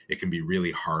it can be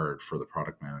really hard for the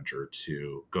product manager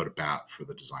to go to bat for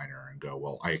the designer and go,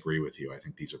 well, I agree with you. I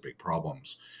think these are big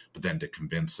problems. But then to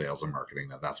convince sales and marketing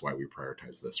that that's why we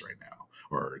prioritize this right now,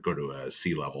 or go to a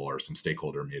C-level or some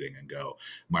stakeholder meeting and go,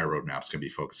 my roadmap's going to be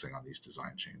focusing on these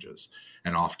design changes.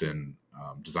 And often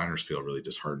designers feel really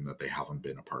disheartened that they haven't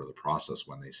been a part of the process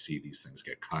when they see these things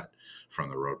get cut from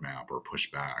the roadmap or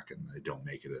pushed back and they don't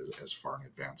make it as far in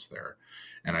advance there.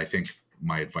 And I think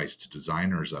my advice to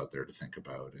designers out there to think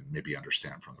about and maybe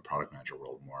understand from the product manager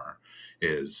world more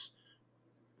is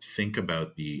think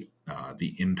about the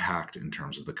impact in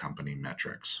terms of the company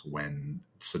metrics when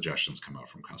suggestions come out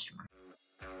from customers.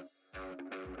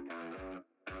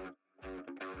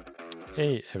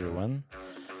 Hey everyone.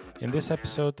 In this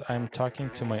episode, I'm talking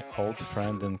to my old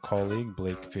friend and colleague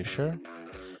Blake Fisher,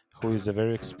 who is a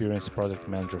very experienced product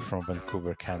manager from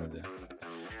Vancouver, Canada.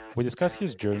 We discuss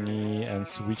his journey and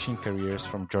switching careers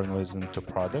from journalism to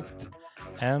product,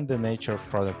 and the nature of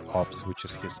product ops, which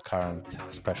is his current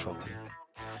specialty.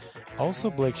 Also,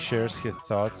 Blake shares his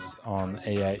thoughts on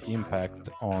AI impact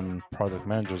on product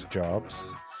managers'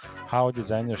 jobs, how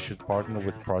designers should partner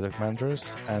with product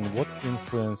managers, and what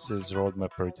influences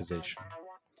roadmap prioritization.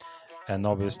 And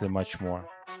obviously much more.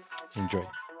 Enjoy.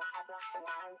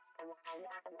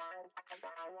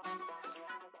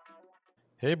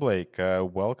 Hey Blake,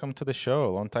 welcome to the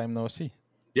show. Long time no see.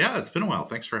 Yeah, it's been a while.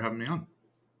 Thanks for having me on.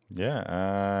 Yeah,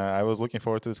 I was looking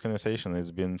forward to this conversation.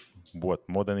 It's been,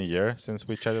 more than a year since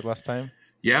we chatted last time?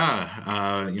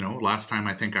 Yeah, last time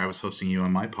I think I was hosting you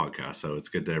on my podcast, so it's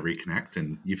good to reconnect.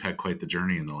 And you've had quite the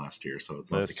journey in the last year, so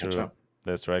I'd love to catch up.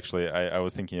 That's true. Actually, I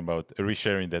was thinking about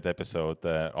resharing that episode,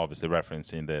 obviously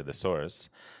referencing the source,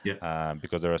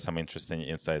 because there are some interesting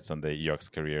insights on the UX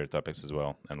career topics as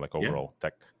well, and like overall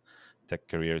tech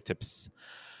career tips.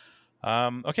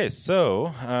 Okay,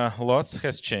 so lots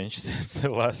has changed since the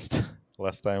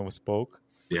last time we spoke.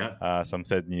 Yeah. Some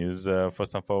sad news for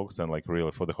some folks, and like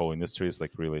really for the whole industry, is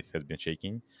like really has been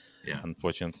shaking. Yeah.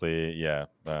 Unfortunately,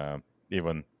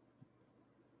 even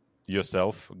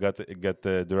yourself got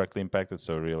directly impacted,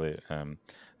 so really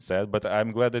sad. But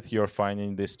I'm glad that you're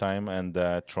finding this time and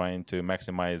trying to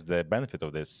maximize the benefit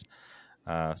of this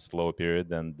slow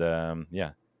period and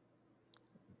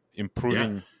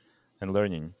improving and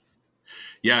learning.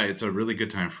 Yeah, it's a really good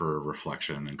time for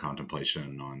reflection and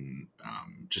contemplation on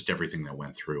just everything that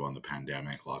went through on the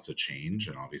pandemic. Lots of change,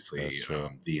 and obviously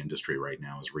the industry right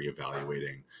now is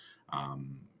reevaluating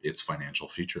its financial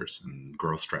futures and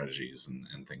growth strategies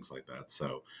and things like that.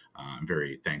 So I'm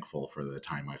very thankful for the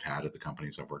time I've had at the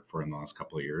companies I've worked for in the last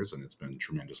couple of years, and it's been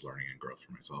tremendous learning and growth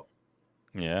for myself.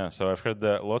 Yeah, so I've heard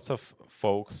that lots of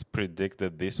folks predict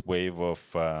that this wave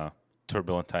of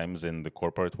turbulent times in the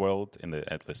corporate world, in the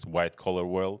at least white collar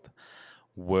world,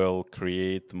 will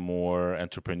create more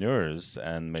entrepreneurs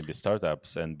and maybe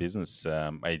startups and business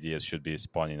ideas should be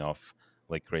spawning off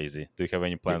like crazy. Do you have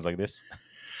any plans like this?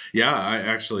 Yeah, I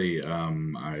actually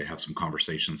I have some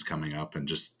conversations coming up and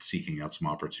just seeking out some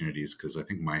opportunities because I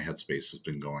think my headspace has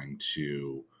been going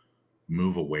to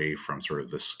move away from sort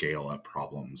of the scale up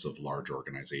problems of large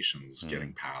organizations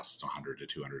getting past 100 to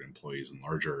 200 employees and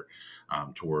larger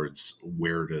towards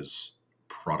where does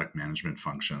product management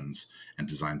functions and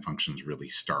design functions really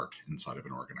start inside of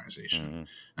an organization.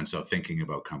 And so thinking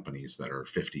about companies that are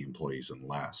 50 employees and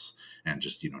less and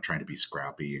just, trying to be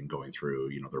scrappy and going through,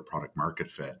 their product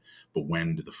market fit. But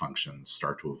when do the functions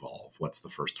start to evolve? What's the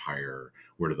first hire?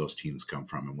 Where do those teams come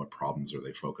from? And what problems are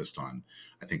they focused on?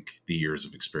 I think the years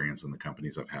of experience in the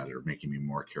companies I've had are making me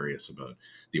more curious about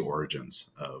the origins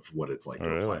of what it's like to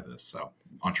apply this. So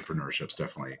entrepreneurship's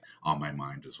definitely on my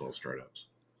mind as well as startups.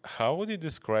 How would you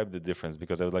describe the difference?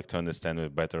 Because I would like to understand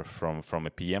it better from a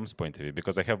PM's point of view,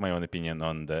 because I have my own opinion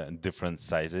on the different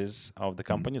sizes of the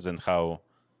companies and how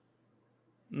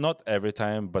not every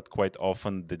time, but quite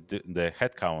often the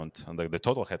headcount, like the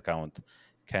total headcount,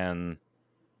 can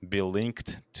be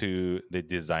linked to the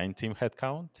design team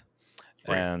headcount.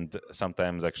 Right. And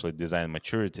sometimes actually design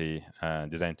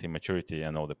team maturity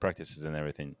and all the practices and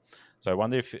everything. So I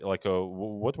wonder if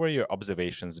what were your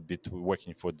observations between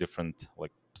working for different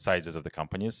like sizes of the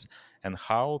companies and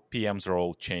how PM's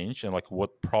role changed and like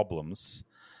what problems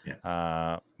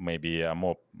maybe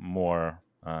are more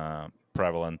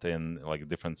prevalent in like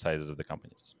different sizes of the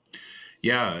companies?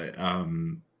 Yeah.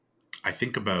 I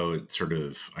think about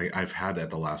I've had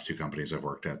at the last two companies I've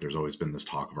worked at, there's always been this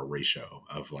talk of a ratio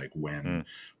of like when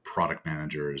product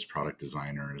managers, product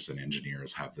designers, and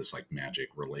engineers have this like magic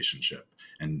relationship.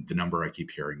 And the number I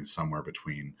keep hearing is somewhere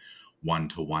between 1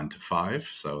 to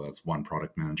 5. So that's one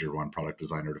product manager, one product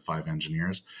designer to 5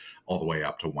 engineers, all the way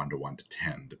up to 1 to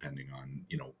 10, depending on,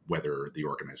 whether the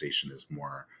organization is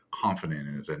more confident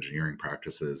in its engineering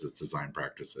practices, its design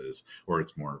practices, or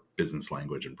it's more business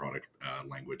language and product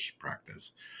language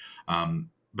practice.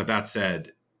 But that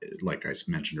said, like I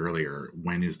mentioned earlier,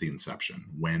 when is the inception?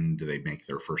 When do they make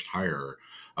their first hire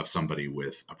of somebody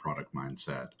with a product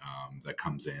mindset that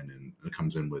comes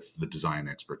in with the design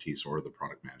expertise or the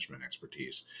product management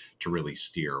expertise to really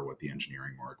steer what the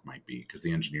engineering work might be? Because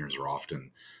the engineers are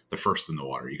often the first in the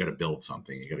water. You got to build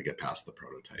something. You got to get past the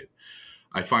prototype.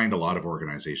 I find a lot of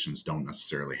organizations don't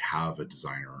necessarily have a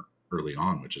designer early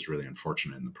on, which is really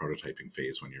unfortunate in the prototyping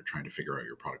phase when you're trying to figure out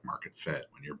your product market fit.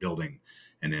 When you're building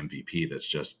an MVP that's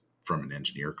just from an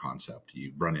engineer concept,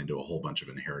 you run into a whole bunch of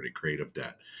inherited creative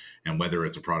debt. And whether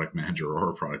it's a product manager or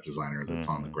a product designer that's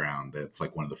on the ground, that's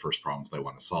like one of the first problems they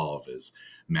want to solve is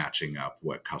matching up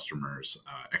what customers'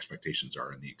 expectations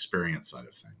are in the experience side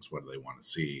of things. What do they want to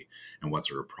see and what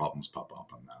sort of problems pop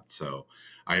up on that? So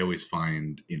I always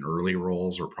find in early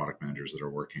roles or product managers that are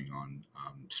working on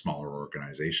smaller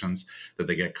organizations that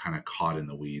they get kind of caught in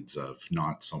the weeds of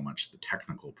not so much the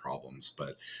technical problems,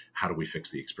 but how do we fix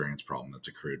the experience problem that's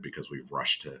accrued because we've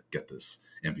rushed to get this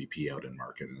MVP out in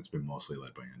market, and it's been mostly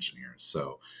led by engineers.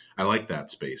 So I like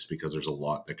that space because there's a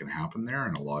lot that can happen there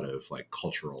and a lot of like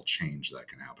cultural change that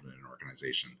can happen in an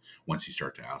organization once you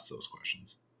start to ask those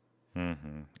questions.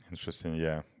 Interesting.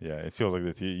 Yeah. It feels like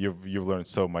that you've learned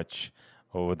so much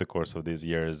over the course of these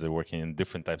years, working in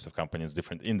different types of companies,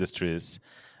 different industries,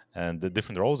 and the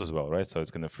different roles as well, right? So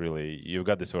it's kind of really, you've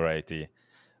got this variety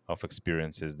of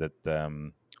experiences that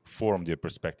formed your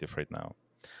perspective right now.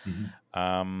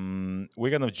 We're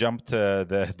gonna jump to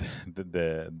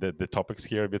the topics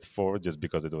here a bit forward, just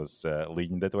because it was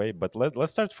leading that way. But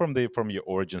let's start from your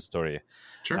origin story.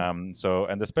 Sure. So,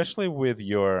 and especially with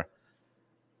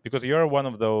because you're one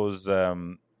of those.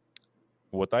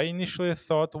 What I initially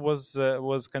thought was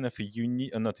kind of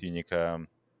unique, not unique. Kind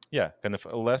of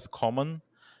less common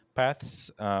paths,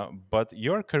 but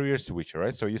you're a career switcher,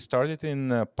 right? So you started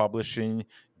in publishing,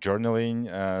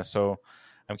 journaling. So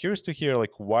I'm curious to hear,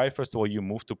 like, why, first of all, you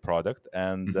moved to product,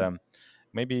 and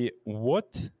maybe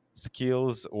what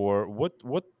skills or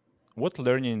what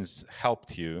learnings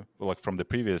helped you, like from the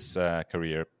previous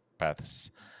career paths,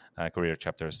 career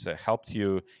chapters, helped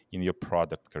you in your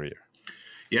product career.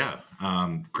 Yeah,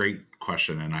 great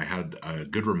question. And I had a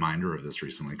good reminder of this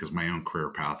recently because my own career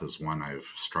path is one I've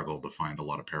struggled to find a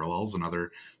lot of parallels in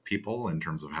other people in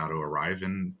terms of how to arrive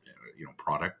in,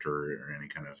 product or any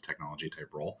kind of technology type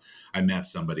role. I met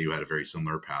somebody who had a very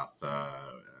similar path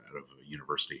out of a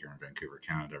university here in Vancouver,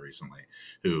 Canada recently,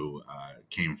 who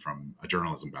came from a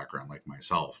journalism background like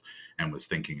myself and was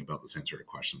thinking about the same sort of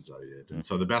questions that I did. And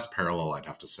so the best parallel, I'd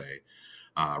have to say,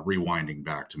 rewinding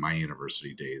back to my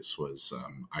university days, was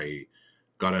I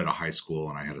got out of high school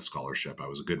and I had a scholarship. I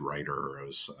was a good writer. I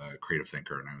was a creative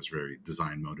thinker, and I was very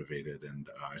design motivated. And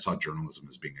I saw journalism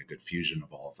as being a good fusion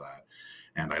of all of that.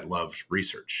 And I loved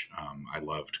research. I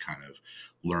loved kind of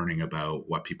learning about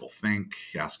what people think,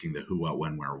 asking the who, what,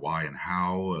 when, where, why, and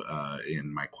how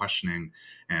in my questioning,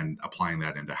 and applying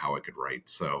that into how I could write.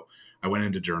 So I went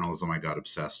into journalism. I got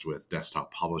obsessed with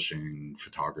desktop publishing,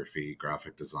 photography,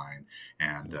 graphic design,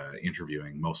 and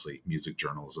interviewing. Mostly music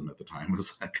journalism at the time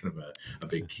was kind of a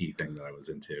big key thing that I was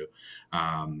into.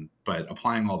 But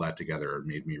applying all that together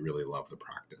made me really love the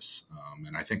practice.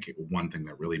 And I think one thing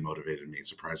that really motivated me,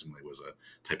 surprisingly, was a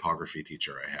typography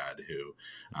teacher I had who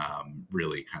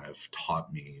really kind of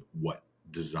taught me what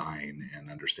design and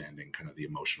understanding kind of the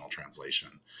emotional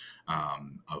translation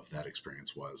of that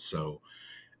experience was. So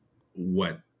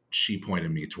what she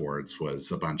pointed me towards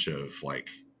was a bunch of like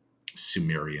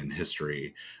Sumerian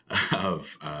history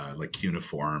of like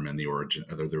cuneiform and the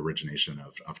origination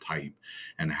of type,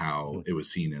 and how it was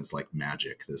seen as like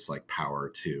magic, this like power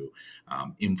to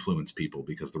influence people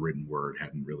because the written word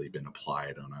hadn't really been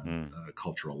applied on a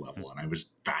cultural level. And I was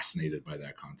fascinated by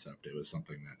that concept. It was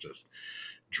something that just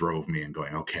drove me and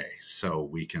going, okay, so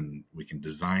we can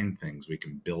design things, we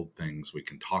can build things, we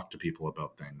can talk to people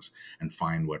about things and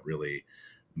find what really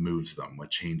moves them,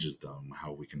 what changes them,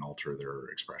 how we can alter their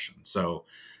expression. So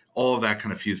all of that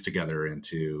kind of fused together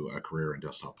into a career in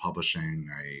desktop publishing.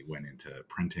 I went into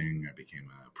printing. I became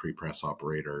a pre-press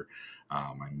operator.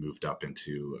 I moved up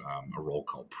into a role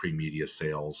called pre-media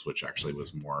sales, which actually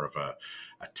was more of a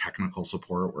technical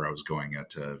support, where I was going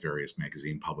at various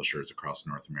magazine publishers across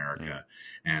North America.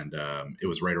 And it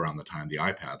was right around the time the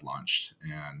iPad launched,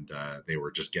 and they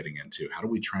were just getting into, how do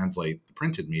we translate the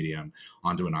printed medium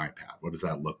onto an iPad? What does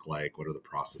that look like? What are the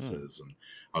processes? And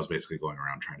I was basically going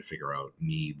around trying to figure out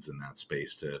needs in that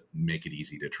space to make it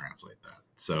easy to translate that.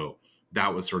 So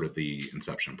that was sort of the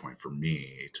inception point for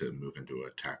me to move into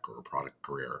a tech or a product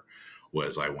career.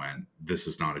 Was I went, this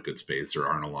is not a good space. There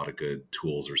aren't a lot of good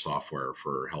tools or software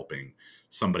for helping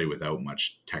somebody without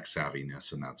much tech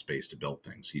savviness in that space to build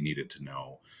things. You needed to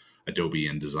know Adobe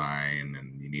InDesign,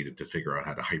 and you needed to figure out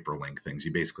how to hyperlink things.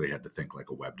 You basically had to think like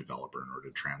a web developer in order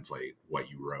to translate what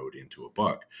you wrote into a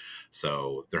book.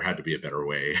 So there had to be a better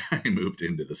way. I moved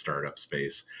into the startup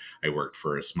space. I worked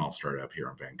for a small startup here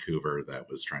in Vancouver that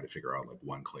was trying to figure out like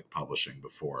one-click publishing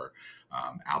before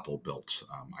Apple built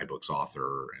iBooks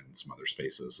Author and some other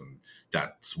spaces. And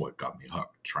that's what got me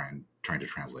hooked, trying to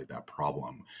translate that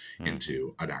problem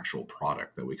into an actual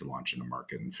product that we could launch in the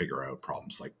market, and figure out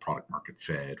problems like product market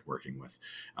fit, working with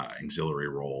auxiliary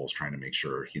roles, trying to make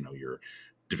sure, you're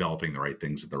developing the right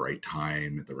things at the right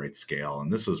time, at the right scale.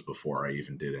 And this was before I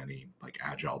even did any like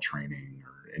agile training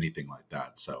or anything like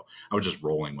that. So I was just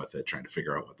rolling with it, trying to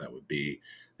figure out what that would be.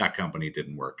 That company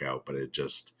didn't work out, but it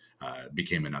just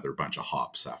became another bunch of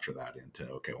hops after that into,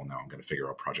 okay, well, now I'm going to figure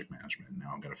out project management. Now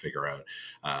I'm going to figure out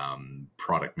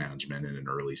product management in an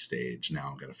early stage. Now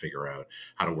I'm going to figure out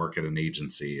how to work at an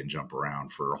agency and jump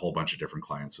around for a whole bunch of different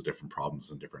clients with different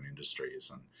problems in different industries.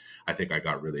 And I think I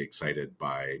got really excited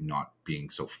by not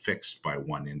being so fixed by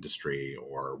one industry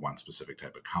or one specific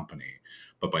type of company,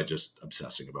 but by just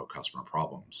obsessing about customer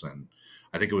problems. And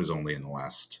I think it was only in the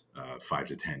last 5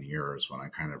 to 10 years when I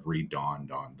kind of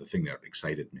redawned on the thing that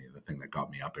excited me, the thing that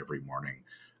got me up every morning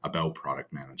about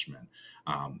product management,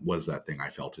 was that thing I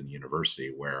felt in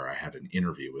university, where I had an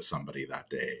interview with somebody that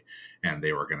day, and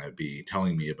they were going to be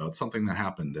telling me about something that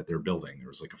happened at their building. There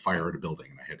was like a fire at a building,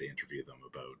 and I had to interview them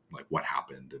about like what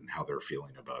happened and how they're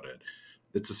feeling about it.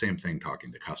 It's the same thing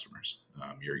talking to customers.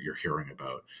 You're hearing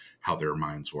about how their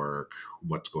minds work,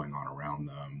 what's going on around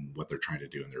them, what they're trying to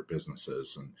do in their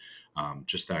businesses, and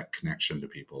just that connection to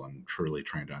people, and truly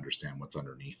trying to understand what's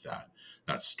underneath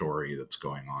that story that's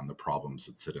going on, the problems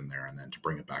that sit in there, and then to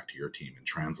bring it back to your team and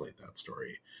translate that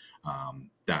story.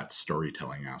 That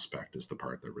storytelling aspect is the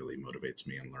part that really motivates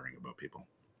me in learning about people.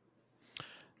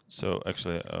 So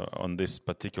actually, on this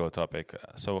particular topic,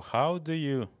 so how do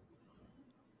you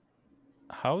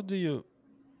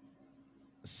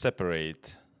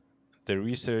separate the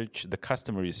research, the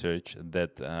customer research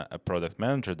that a product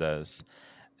manager does,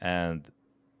 and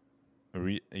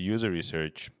user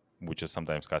research, which is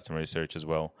sometimes customer research as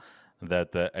well, that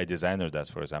a designer does,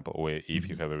 for example, or if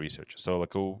you have a researcher? So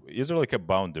like, is there like a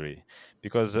boundary?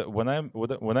 Because when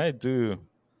I do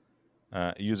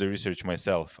user research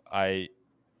myself,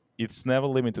 it's never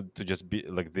limited to just be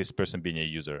like this person being a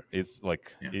user. It's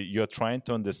like you're trying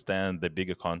to understand the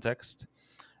bigger context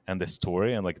and the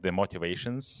story and like the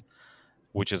motivations,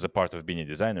 which is a part of being a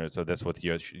designer. So that's what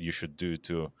you should do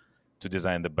to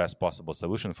design the best possible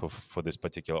solution for this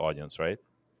particular audience, right?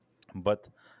 But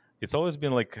it's always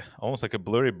been like almost like a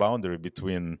blurry boundary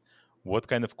between what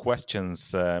kind of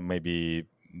questions maybe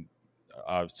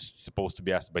are supposed to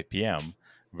be asked by PM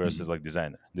versus like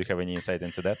designer. Do you have any insight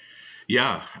into that?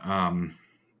 Yeah.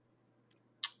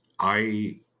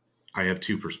 I have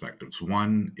two perspectives.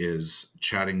 One is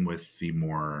chatting with the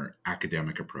more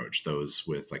academic approach, those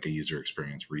with like a user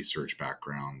experience research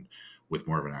background with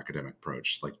more of an academic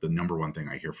approach. Like the number one thing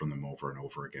I hear from them over and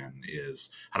over again is,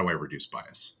 how do I reduce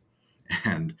bias?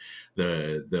 And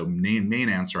the main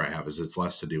answer I have is, it's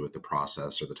less to do with the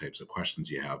process or the types of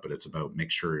questions you have, but it's about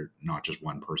make sure not just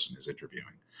one person is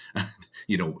interviewing.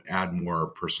 Add more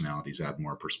personalities, add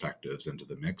more perspectives into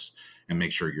the mix, and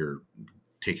make sure you're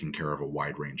taking care of a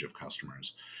wide range of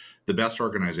customers. The best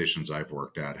organizations I've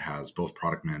worked at has both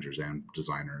product managers and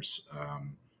designers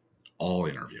all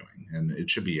interviewing, and it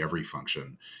should be every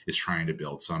function is trying to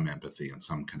build some empathy and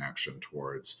some connection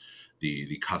towards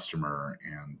the customer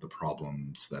and the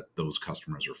problems that those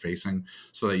customers are facing,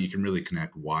 so that you can really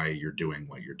connect why you're doing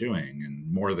what you're doing,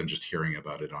 and more than just hearing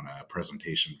about it on a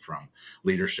presentation from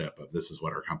leadership of this is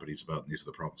what our company's about and these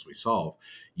are the problems we solve.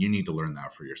 You need to learn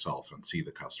that for yourself and see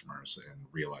the customers and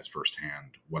realize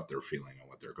firsthand what they're feeling and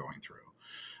what they're going through.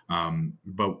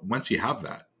 But once you have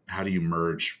that, how do you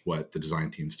merge what the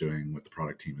design team's doing, what the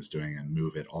product team is doing, and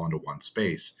move it all into one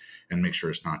space and make sure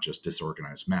it's not just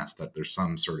disorganized mess, that there's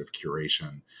some sort of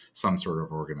curation, some sort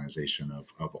of organization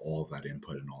of all of that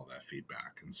input and all of that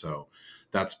feedback. And so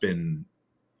that's been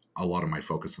a lot of my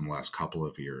focus in the last couple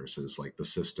of years is like the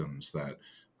systems that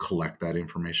collect that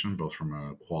information, both from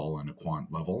a qual and a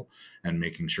quant level, and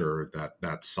making sure that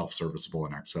that's self-serviceable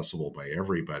and accessible by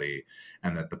everybody,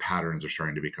 and that the patterns are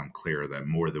starting to become clear, that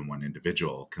more than one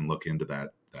individual can look into that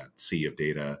sea of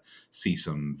data, see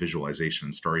some visualization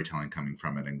and storytelling coming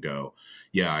from it, and go,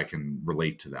 yeah, I can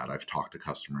relate to that. I've talked to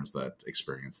customers that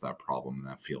experience that problem, and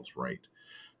that feels right.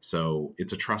 So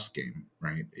it's a trust game,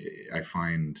 right? I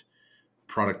find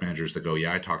product managers that go,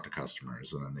 yeah, I talk to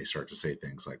customers. And then they start to say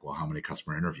things like, well, how many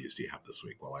customer interviews do you have this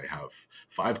week? Well, I have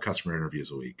 5 customer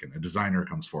interviews a week. And a designer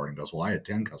comes forward and goes, well, I had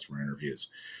 10 customer interviews.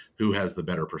 Who has the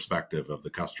better perspective of the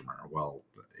customer? Well,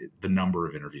 the number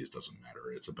of interviews doesn't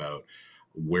matter. It's about,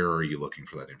 where are you looking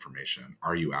for that information?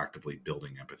 Are you actively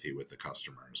building empathy with the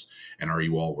customers? And are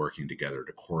you all working together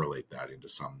to correlate that into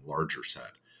some larger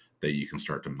set that you can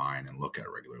start to mine and look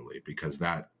at regularly? Because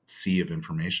that sea of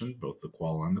information, both the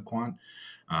qual and the quant,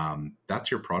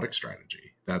 that's your product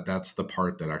strategy. That's the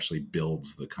part that actually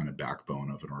builds the kind of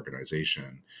backbone of an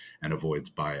organization and avoids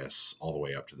bias all the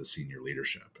way up to the senior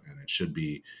leadership. And it should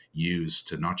be used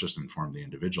to not just inform the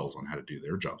individuals on how to do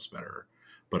their jobs better,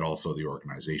 but also the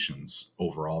organization's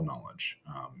overall knowledge,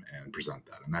 and present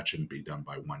that. And that shouldn't be done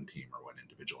by one team or one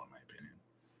individual, in my opinion.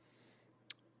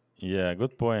 Yeah,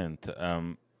 good point.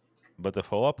 But the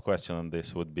follow-up question on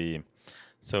this would be,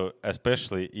 so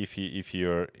especially if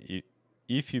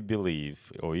you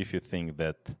believe, or if you think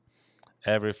that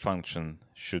every function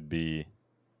should be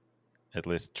at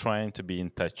least trying to be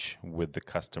in touch with the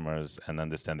customers and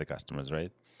understand the customers,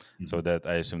 right? Mm-hmm. So that,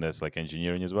 I assume that's like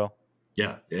engineering as well.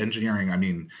 Yeah, engineering. I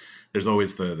mean, there's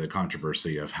always the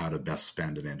controversy of how to best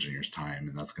spend an engineer's time,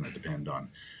 and that's going to depend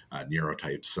on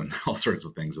neurotypes and all sorts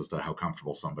of things as to how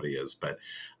comfortable somebody is. But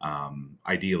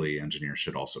ideally, engineers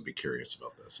should also be curious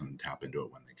about this and tap into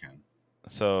it when they can.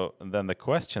 So then the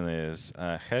question is,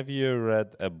 have you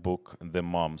read a book, The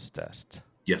Mom's Test?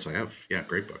 Yes, I have. Yeah,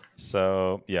 great book.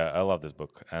 So yeah, I love this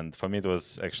book. And for me, it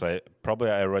was actually, probably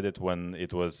I read it when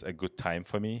it was a good time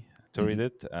for me to read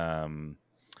it.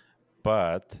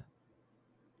 But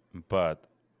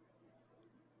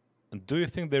do you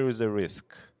think there is a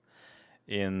risk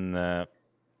in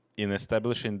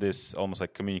establishing this almost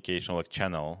like communication, like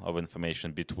channel of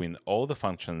information between all the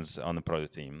functions on the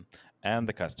product team and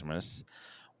the customers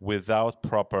without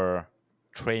proper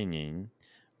training?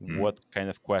 What kind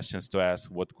of questions to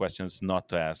ask, what questions not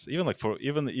to ask, even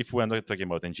if we're not talking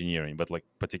about engineering, but like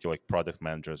particular like product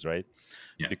managers, right?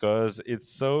 Yeah. Because it's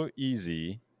so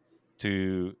easy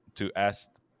to ask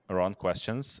wrong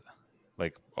questions,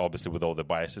 like obviously with all the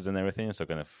biases and everything. So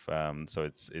kind of so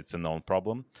it's a known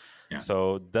problem. Yeah.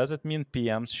 So does it mean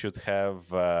PMs should have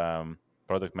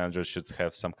product managers should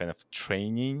have some kind of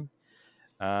training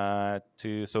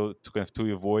to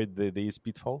avoid these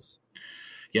pitfalls?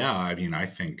 Yeah, I mean, I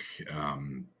think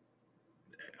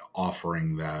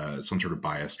offering some sort of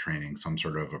bias training, some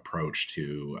sort of approach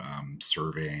to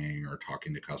surveying or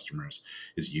talking to customers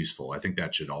is useful. I think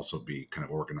that should also be kind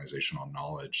of organizational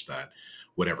knowledge that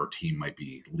whatever team might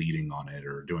be leading on it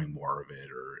or doing more of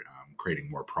it or creating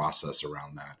more process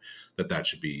around that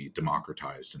should be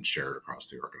democratized and shared across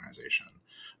the organization.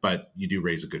 But you do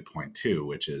raise a good point too,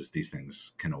 which is these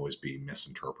things can always be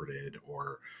misinterpreted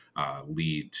or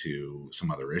lead to some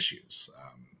other issues.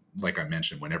 Like I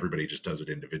mentioned, when everybody just does it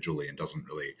individually and doesn't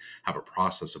really have a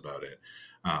process about it,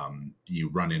 you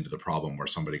run into the problem where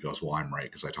somebody goes, well, I'm right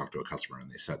because I talked to a customer and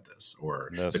they said this.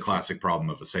 Or the classic problem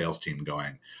of a sales team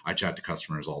going, I chat to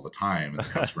customers all the time, and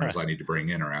the customers I need to bring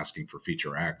in are asking for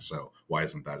feature X, so why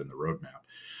isn't that in the roadmap?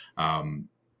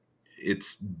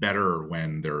 It's better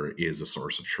when there is a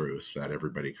source of truth that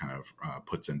everybody kind of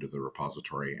puts into the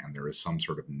repository, and there is some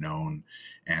sort of known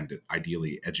and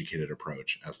ideally educated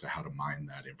approach as to how to mine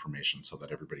that information so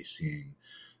that everybody's seeing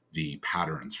the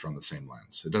patterns from the same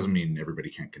lens. It doesn't mean everybody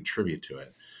can't contribute to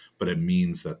it, but it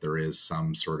means that there is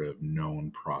some sort of known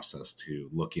process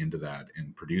to look into that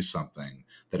and produce something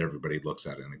that everybody looks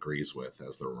at and agrees with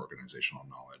as their organizational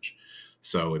knowledge.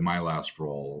 So in my last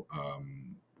role,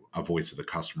 a voice of the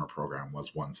customer program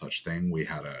was one such thing. We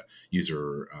had a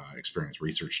user experience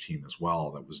research team as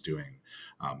well that was doing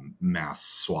mass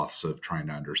swaths of trying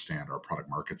to understand our product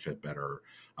market fit better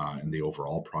and the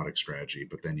overall product strategy.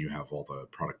 But then you have all the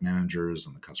product managers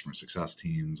and the customer success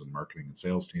teams and marketing and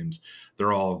sales teams.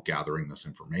 They're all gathering this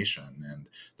information, and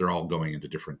they're all going into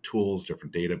different tools,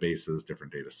 different databases,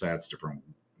 different data sets, different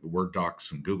Word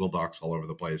docs and Google Docs all over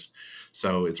the place.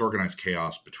 So it's organized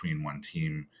chaos between one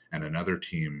team and another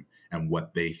team and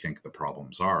what they think the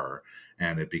problems are.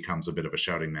 And it becomes a bit of a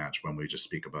shouting match when we just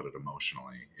speak about it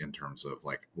emotionally in terms of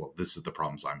like, well, this is the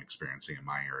problems I'm experiencing in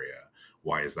my area.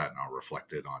 why is that not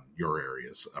reflected on your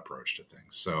area's approach to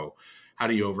things? So how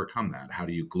do you overcome that? How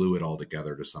do you glue it all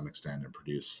together to some extent and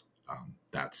produce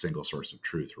that single source of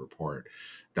truth report?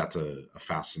 That's a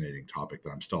fascinating topic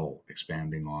that I'm still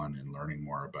expanding on and learning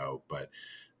more about. But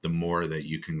the more that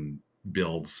you can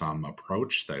build some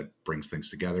approach that brings things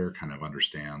together, kind of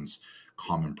understands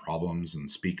common problems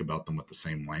and speak about them with the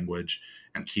same language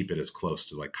and keep it as close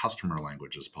to like customer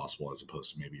language as possible, as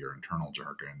opposed to maybe your internal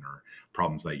jargon or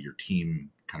problems that your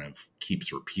team kind of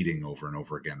keeps repeating over and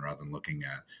over again, rather than looking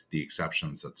at the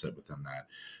exceptions that sit within that.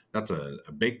 That's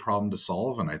a big problem to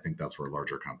solve. And I think that's where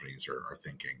larger companies are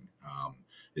thinking,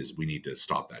 is we need to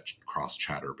stop that cross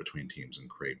chatter between teams and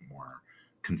create more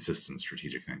consistent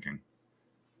strategic thinking.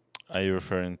 Are you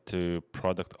referring to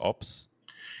product ops?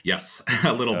 Yes,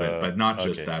 a little bit, but not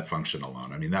just Okay. that function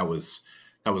alone. I mean, that was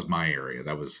my area.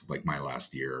 That was like my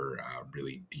last year,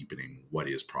 really deepening what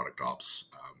is product ops,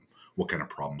 what kind of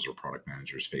problems are product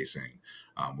managers facing,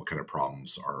 what kind of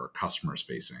problems are customers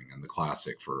facing, and the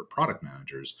classic for product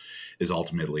managers is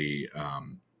ultimately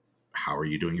how are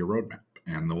you doing your roadmap?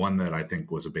 And the one that I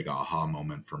think was a big aha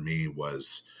moment for me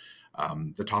was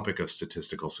the topic of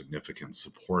statistical significance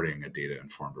supporting a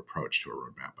data-informed approach to a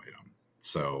roadmap item.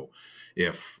 So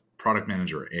if product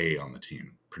manager A on the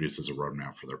team produces a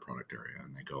roadmap for their product area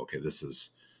and they go, okay, this is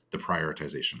the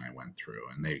prioritization I went through,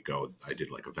 and they go, I did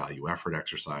like a value effort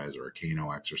exercise or a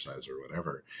Kano exercise or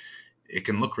whatever, it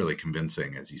can look really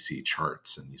convincing as you see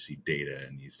charts and you see data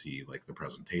and you see like the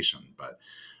presentation. But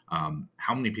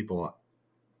how many people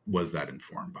was that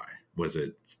informed by? Was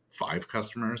it 5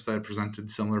 customers that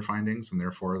presented similar findings and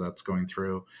therefore that's going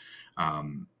through?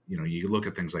 You look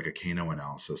at things like a Kano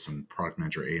analysis, and product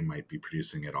manager A might be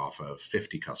producing it off of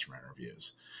 50 customer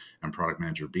interviews, and product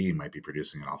manager B might be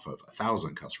producing it off of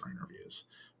 1,000 customer interviews.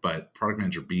 But product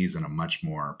manager B is in a much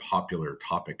more popular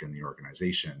topic in the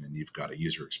organization, and you've got a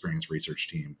user experience research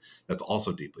team that's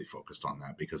also deeply focused on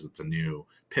that because it's a new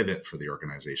pivot for the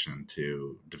organization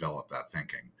to develop that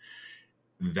thinking.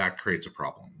 That creates a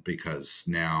problem because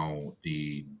now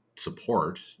the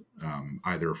support,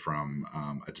 either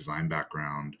from a design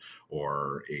background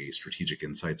or a strategic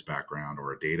insights background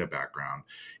or a data background,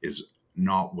 is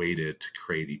not weighted to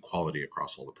create equality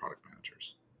across all the product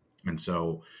managers. And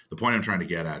so the point I'm trying to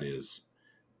get at is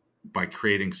by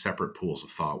creating separate pools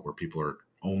of thought where people are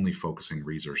only focusing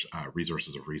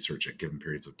resources of research at given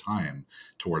periods of time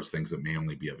towards things that may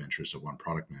only be of interest to one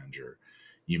product manager,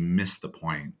 you miss the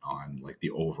point on like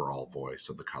the overall voice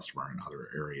of the customer in other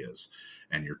areas,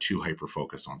 and you're too hyper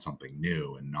focused on something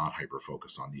new and not hyper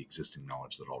focused on the existing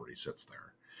knowledge that already sits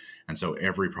there. And so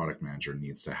every product manager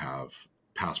needs to have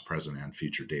past, present, and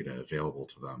future data available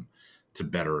to them to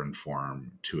better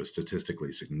inform to a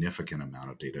statistically significant amount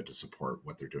of data to support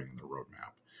what they're doing in their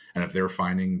roadmap. And if they're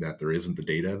finding that there isn't the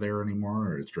data there anymore,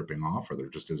 or it's dripping off, or there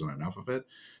just isn't enough of it,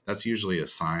 that's usually a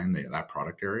sign that that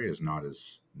product area is not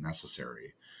as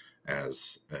necessary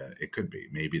as it could be.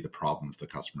 Maybe the problems the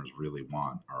customers really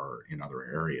want are in other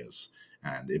areas,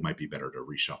 and it might be better to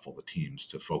reshuffle the teams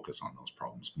to focus on those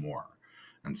problems more.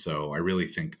 And so I really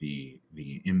think the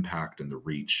impact and the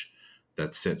reach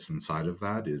that sits inside of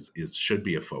that is should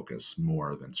be a focus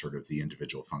more than sort of the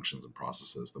individual functions and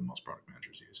processes that most product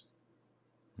managers use.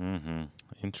 Mm-hmm.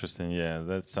 Interesting. Yeah,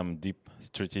 that's some deep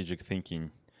strategic thinking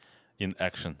in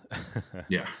action.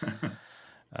 Yeah.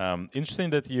 Interesting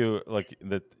that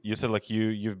you said like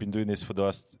you've been doing this for the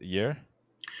last year.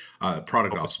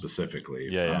 Product ops specifically,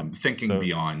 Yeah. thinking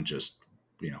beyond just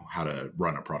how to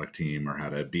run a product team or how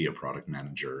to be a product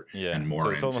manager, and more so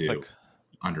it's into almost like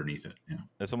underneath it. Yeah,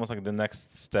 it's almost like the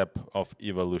next step of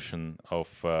evolution of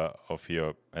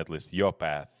your, at least your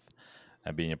path,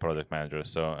 being a product manager.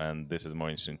 So, and this is more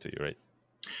interesting to you, right?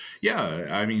 Yeah,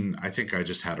 I mean, I think I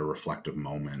just had a reflective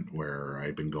moment where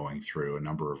I've been going through a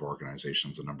number of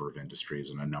organizations, a number of industries,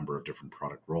 and a number of different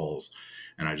product roles.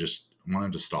 And I just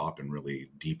wanted to stop and really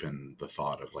deepen the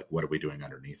thought of like, what are we doing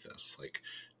underneath this? Like,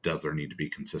 does there need to be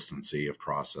consistency of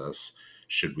process?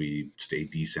 Should we stay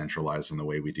decentralized in the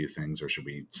way we do things, or should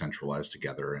we centralize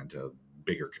together into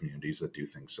bigger communities that do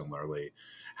things similarly?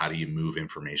 How do you move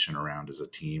information around as a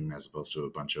team as opposed to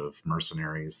a bunch of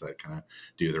mercenaries that kind of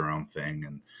do their own thing?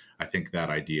 And I think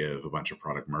that idea of a bunch of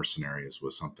product mercenaries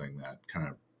was something that kind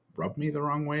of rubbed me the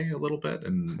wrong way a little bit,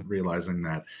 and realizing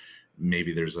that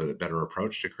maybe there's a better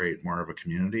approach to create more of a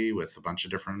community with a bunch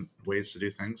of different ways to do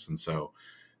things. And so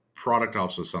product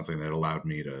ops was something that allowed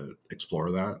me to explore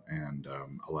that, and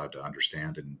allowed to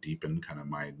understand and deepen kind of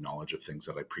my knowledge of things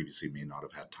that I previously may not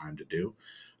have had time to do,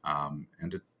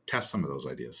 and to test some of those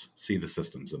ideas, see the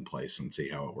systems in place and see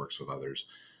how it works with others.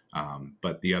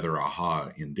 But the other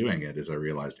aha in doing it is I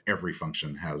realized every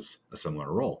function has a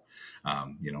similar role.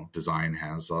 Design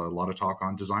has a lot of talk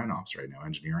on design ops right now.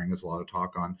 Engineering has a lot of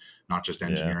talk on not just Yeah.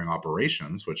 engineering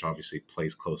operations, which obviously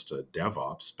plays close to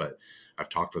DevOps, but I've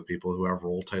talked with people who have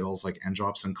role titles like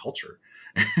NGOps and culture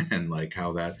and like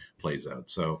how that plays out.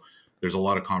 So there's a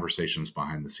lot of conversations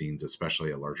behind the scenes,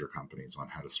 especially at larger companies, on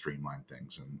how to streamline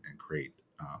things and create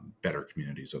better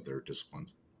communities of their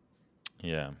disciplines.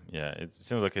 Yeah, yeah. It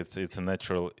seems like it's a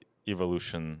natural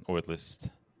evolution, or at least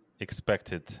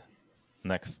expected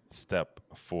next step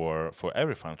for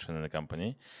every function in the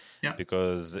company, Yeah.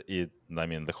 because I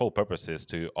mean, the whole purpose is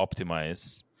to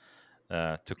optimize,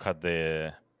 to cut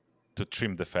the to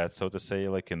trim the fat, so to say,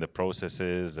 like in the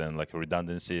processes and like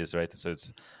redundancies, right? So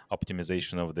it's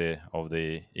optimization of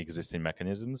the existing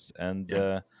mechanisms, and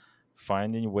Yeah.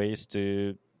 finding ways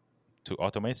to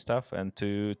automate stuff and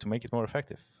to make it more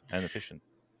effective and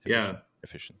Yeah.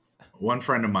 efficient. One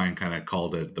friend of mine kind of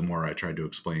called it, the more I tried to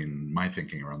explain my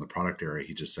thinking around the product area,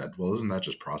 he just said, well, isn't that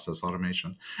just process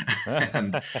automation?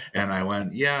 and and I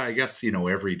went, yeah, I guess,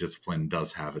 every discipline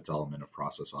does have its element of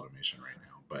process automation right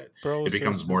now, but it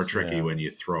becomes more Processes, tricky yeah. when you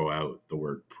throw out the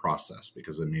word process,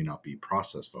 because it may not be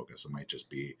process focused. It might just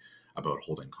be about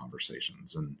holding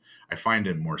conversations. And I find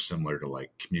it more similar to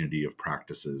like community of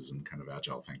practices and kind of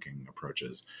agile thinking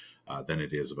approaches than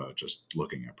it is about just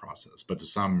looking at process. But to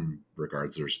some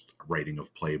regards, there's writing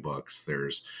of playbooks.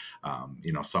 There's,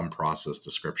 some process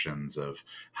descriptions of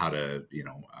how to,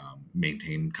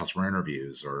 maintain customer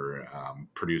interviews or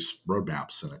produce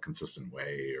roadmaps in a consistent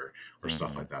way, or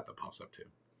stuff Hmm. like that pops up too.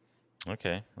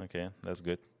 Okay, that's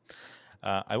good.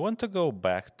 I want to go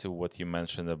back to what you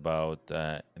mentioned about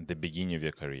the beginning of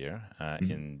your career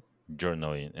Mm-hmm. in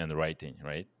journaling and writing,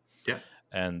 right? Yeah.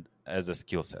 And as a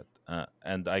skill set.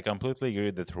 And I completely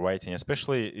agree that writing,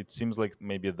 especially, it seems like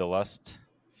maybe the last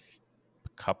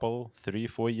couple,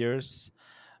 3-4 years,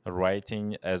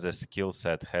 writing as a skill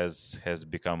set has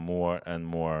become more and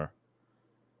more,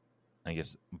 I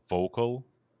guess, vocal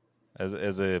as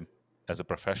a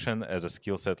profession, as a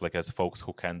skill set, like as folks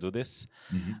who can do this,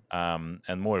 Mm-hmm.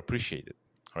 and more appreciated,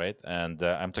 right? And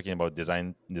I'm talking about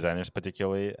designers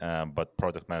particularly, but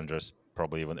product managers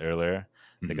probably even earlier.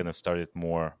 They Mm-hmm. kind of started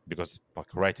more because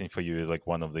like writing for you is like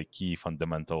one of the key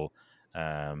fundamental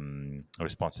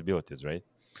responsibilities, right?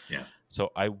 Yeah.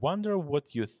 So I wonder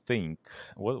what you think.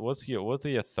 What are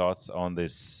your thoughts on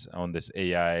this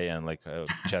AI and like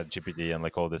Chat GPT and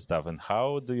like all this stuff? And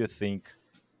how do you think?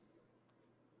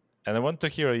 And I want to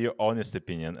hear your honest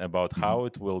opinion about Mm-hmm. how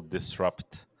it will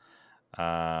disrupt,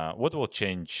 what will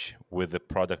change with the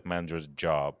product manager's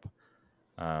job.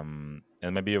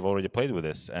 And maybe you've already played with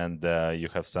this and you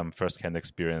have some firsthand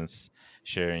experience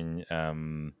sharing,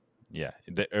 yeah,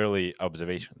 the early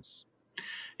observations.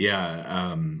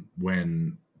 Yeah,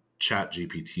 when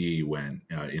ChatGPT went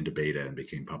into beta and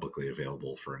became publicly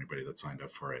available for anybody that signed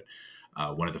up for it,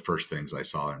 one of the first things I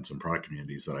saw in some product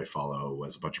communities that I follow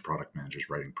was a bunch of product managers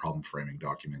writing problem framing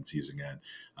documents using it,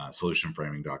 solution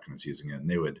framing documents using it, and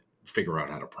they would figure out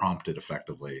how to prompt it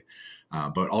effectively.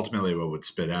 But ultimately, what would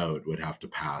spit out would have to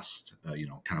pass,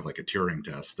 kind of like a Turing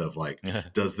test of like,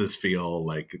 does this feel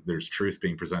like there's truth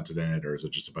being presented in it, or is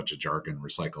it just a bunch of jargon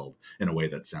recycled in a way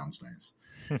that sounds nice?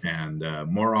 And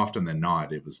more often than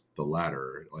not, it was the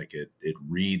latter. Like it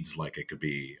reads like it could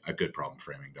be a good problem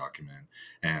framing document,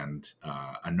 and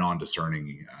a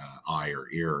non-discerning eye or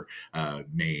ear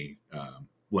may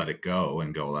let it go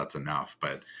and go, that's enough.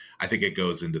 But I think it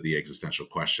goes into the existential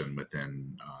question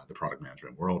within the product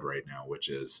management world right now, which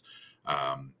is,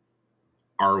 um,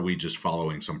 are we just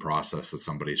following some process that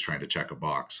somebody's trying to check a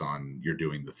box on, you're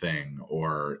doing the thing,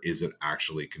 or is it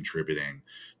actually contributing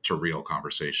to real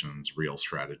conversations, real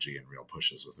strategy, and real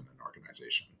pushes within an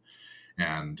organization?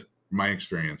 And my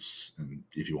experience, and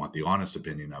if you want the honest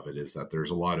opinion of it, is that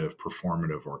there's a lot of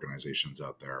performative organizations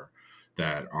out there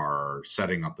that are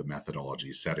setting up the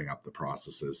methodology, setting up the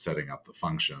processes, setting up the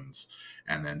functions,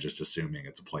 and then just assuming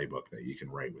it's a playbook that you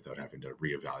can write without having to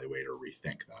reevaluate or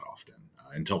rethink that often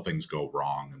until things go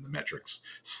wrong and the metrics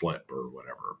slip or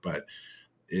whatever. But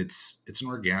it's an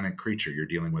organic creature. You're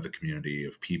dealing with a community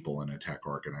of people in a tech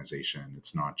organization.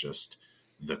 It's not just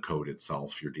the code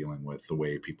itself. You're dealing with the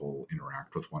way people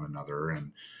interact with one another,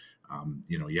 and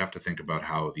you have to think about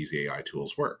how these AI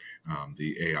tools work.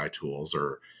 The AI tools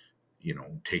are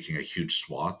taking a huge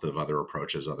swath of other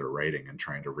approaches, other writing, and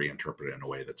trying to reinterpret it in a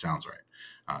way that sounds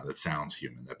right, that sounds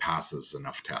human, that passes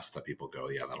enough tests that people go,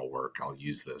 yeah, that'll work. I'll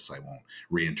use this. I won't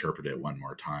reinterpret it one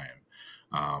more time.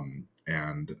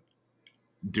 And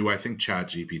Do I think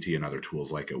ChatGPT and other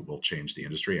tools like it will change the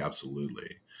industry?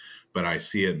 Absolutely. But I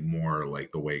see it more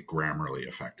like the way Grammarly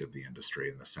affected the industry,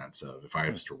 in the sense of, if I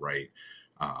Hmm. was to write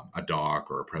a doc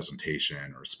or a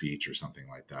presentation or a speech or something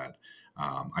like that,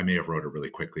 I may have wrote it really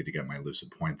quickly to get my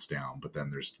lucid points down, but then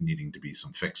there's needing to be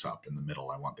some fix up in the middle.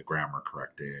 I want the grammar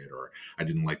corrected, or I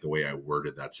didn't like the way I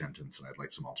worded that sentence and I'd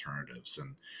like some alternatives.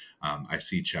 And I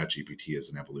see ChatGPT as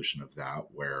an evolution of that,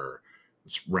 where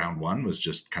round one was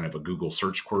just kind of a Google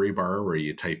search query bar where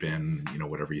you type in,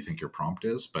 whatever you think your prompt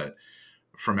is. But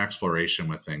from exploration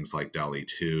with things like DALL-E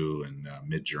 2 and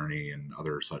Midjourney and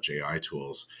other such AI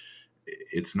tools,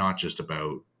 it's not just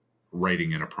about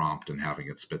writing in a prompt and having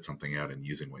it spit something out and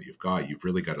using what you've got. You've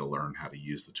really got to learn how to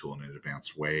use the tool in an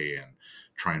advanced way and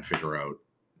try and figure out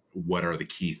what are the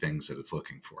key things that it's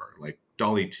looking for. Like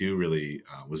DALL-E 2 really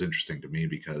was interesting to me,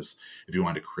 because if you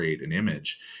wanted to create an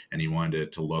image and you wanted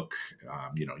it to look,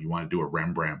 you want to do a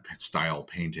Rembrandt style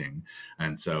painting.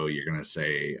 And so you're going to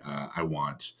say, I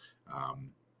want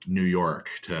New York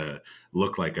to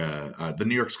look like the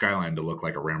New York skyline to look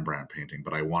like a Rembrandt painting,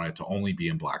 but I want it to only be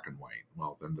in black and white.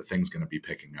 Well, then the thing's going to be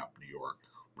picking up New York,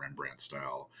 Rembrandt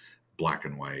style, black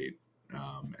and white,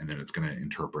 and then it's going to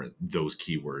interpret those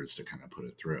keywords to kind of put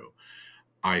it through.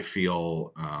 I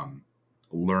feel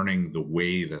learning the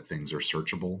way that things are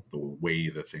searchable, the way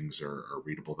that things are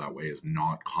readable that way, is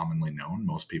not commonly known.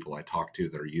 Most people I talk to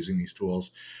that are using these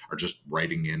tools are just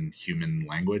writing in human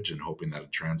language and hoping that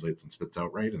it translates and spits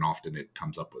out right. And often it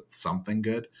comes up with something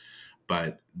good.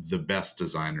 But the best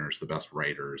designers, the best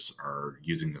writers are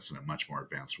using this in a much more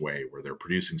advanced way, where they're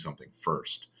producing something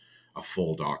first, a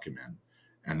full document,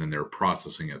 and then they're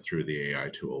processing it through the AI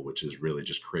tool, which is really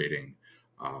just creating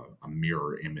a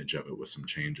mirror image of it with some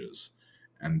changes.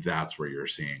 And that's where you're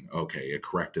seeing, okay, it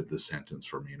corrected the sentence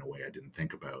for me in a way I didn't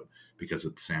think about, because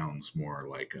it sounds more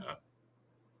like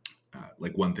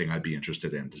like one thing I'd be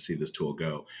interested in to see this tool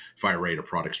go. If I write a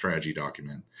product strategy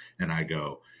document and I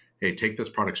go, hey, take this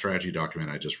product strategy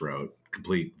document I just wrote,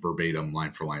 complete verbatim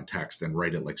line for line text, and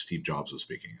write it like Steve Jobs was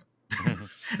speaking it.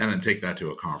 And then take that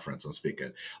to a conference and speak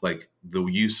it. Like, the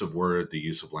use of word, the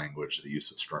use of language, the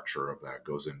use of structure of that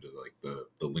goes into like the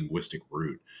linguistic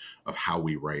root of how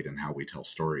we write and how we tell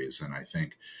stories. And I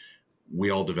think we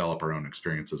all develop our own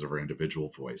experiences of our individual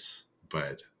voice,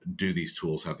 but do these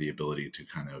tools have the ability to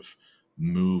kind of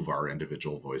move our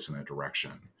individual voice in a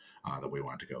direction that we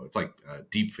want to go? It's like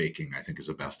deep faking, I think, is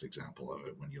the best example of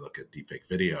it. When you look at deep fake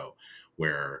video,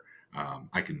 where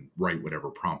I can write whatever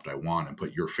prompt I want and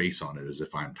put your face on it as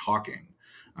if I'm talking,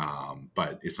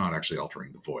 but it's not actually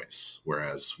altering the voice.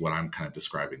 Whereas what I'm kind of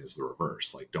describing is the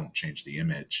reverse. Like, don't change the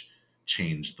image,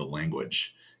 change the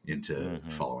language into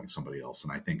following somebody else.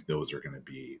 And I think those are going to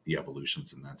be the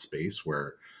evolutions in that space,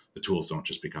 where the tools don't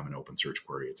just become an open search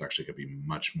query. It's actually going to be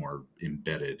much more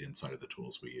embedded inside of the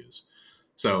tools we use.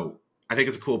 So I think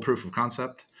it's a cool proof of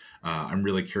concept. I'm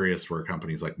really curious where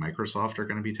companies like Microsoft are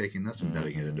going to be taking this,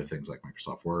 embedding it into things like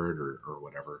Microsoft Word or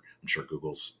whatever. I'm sure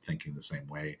Google's thinking the same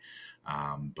way.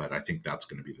 But I think that's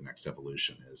going to be the next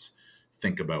evolution, is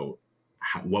think about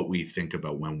what we think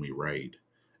about when we write,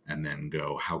 and then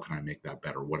go, how can I make that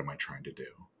better? What am I trying to do?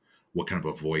 What kind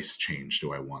of a voice change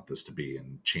do I want this to be?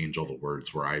 And change all the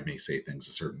words where I may say things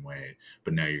a certain way,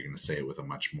 but now you're going to say it with a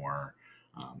much more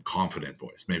confident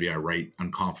voice. Maybe I write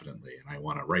unconfidently and I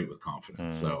want to write with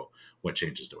confidence. So what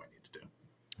changes do I need to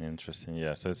do? Interesting.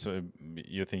 Yeah. So it's,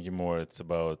 you're thinking more, it's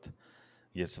about,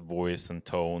 yes, voice and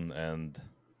tone and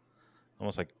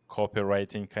almost like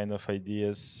copywriting kind of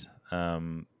ideas,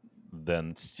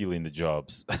 than stealing the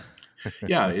jobs.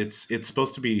 Yeah, it's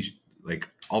supposed to be like,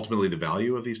 ultimately the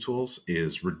value of these tools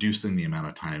is reducing the amount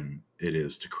of time it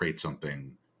is to create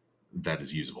something that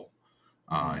is usable.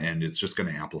 And it's just going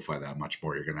to amplify that much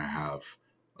more. You're going to have,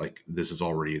 like, this is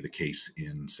already the case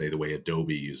in, say, the way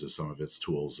Adobe uses some of its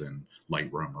tools in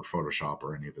Lightroom or Photoshop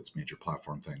or any of its major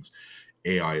platform things.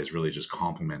 AI is really just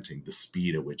complementing the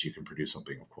speed at which you can produce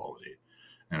something of quality.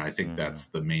 And I think that's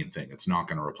the main thing. It's not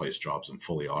going to replace jobs and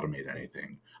fully automate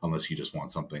anything, unless you just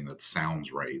want something that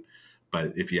sounds right.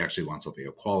 But if you actually want something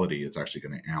of quality, it's actually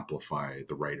going to amplify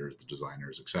the writers, the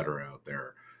designers, et cetera, out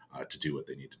there to do what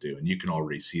they need to do. And you can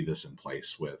already see this in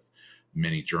place with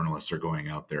many journalists are going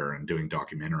out there and doing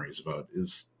documentaries about,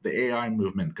 is the AI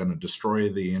movement going to destroy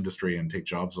the industry and take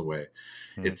jobs away?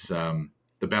 It's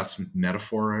the best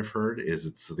metaphor I've heard is,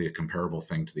 it's the comparable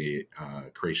thing to the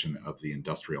creation of the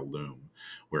industrial loom,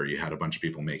 where you had a bunch of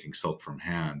people making silk from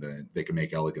hand, and they can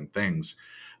make elegant things,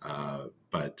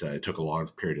 but it took a long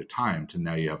period of time to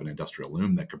now you have an industrial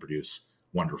loom that can produce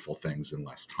wonderful things in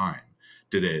less time.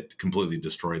 Did it completely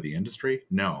destroy the industry?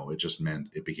 No, it just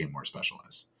meant it became more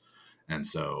specialized. And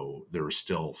so there was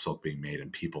still silk being made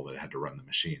and people that had to run the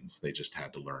machines. They just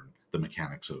had to learn the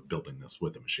mechanics of building this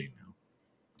with a machine now.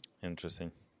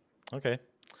 Interesting. Okay.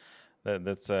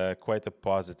 That's quite a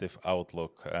positive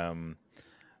outlook.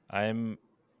 I've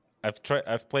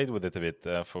played with it a bit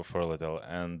for a little,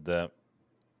 and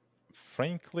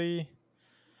frankly,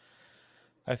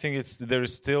 I think there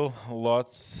is still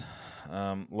lots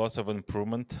of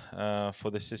improvement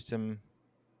for the system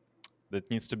that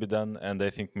needs to be done, and I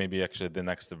think maybe actually the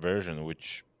next version,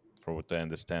 which, for what I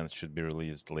understand, should be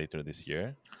released later this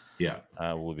year,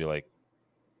 will be like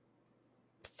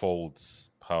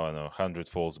folds, how I know, 100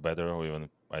 folds better, or even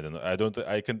I don't know.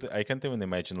 I can't even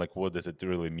imagine like what does it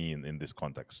really mean in this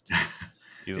context.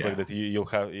 It's like that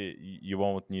you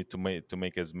won't need to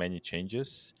make as many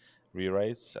changes,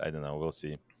 rewrites. I don't know. We'll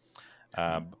see.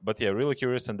 But yeah, really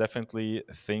curious, and definitely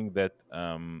think that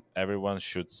everyone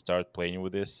should start playing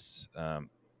with this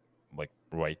like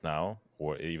right now,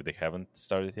 or if they haven't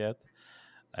started yet.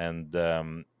 And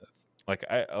like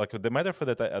the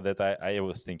metaphor that I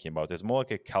was thinking about is more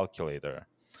like a calculator.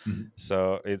 Mm-hmm.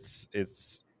 So it's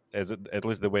at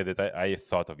least the way that I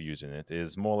thought of using it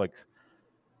is more like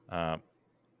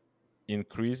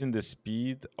increasing the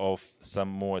speed of some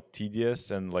more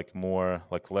tedious and like more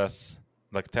like less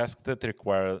like tasks that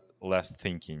require less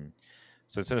thinking.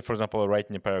 So instead of, for example,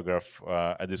 writing a paragraph,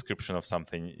 a description of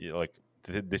something, like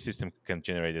the system can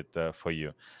generate it for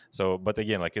you. So, but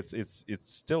again, like it's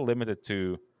still limited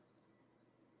to.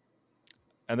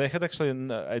 And I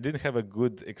didn't have a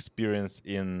good experience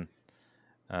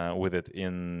with it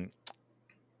in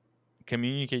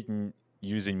communicating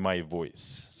using my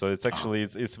voice. So it's actually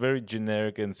it's very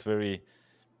generic, and it's very,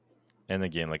 and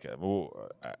again, like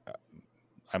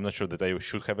I'm not sure that I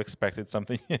should have expected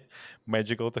something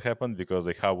magical to happen, because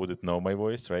like how would it know my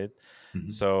voice, right? Mm-hmm.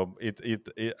 So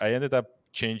I ended up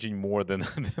changing more than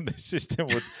the system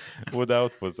would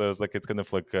output. So it's like it kind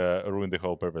of like ruined the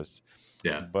whole purpose.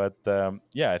 Yeah. But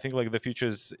yeah, I think like the future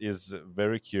is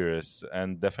very curious,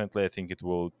 and definitely I think it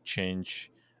will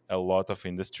change a lot of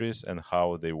industries and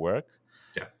how they work.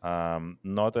 Yeah.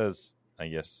 Not as, I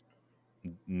guess,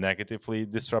 negatively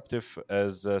disruptive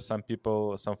as some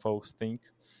folks think.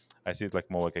 I see it like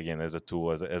more like, again, as a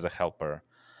tool, as a helper.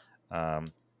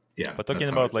 Yeah. But talking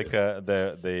about like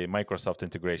the Microsoft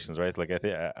integrations, right? Like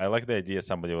I like the idea.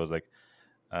 Somebody was like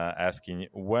asking,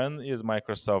 when is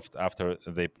Microsoft, after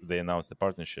they announced the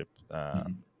partnership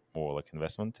or like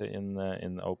investment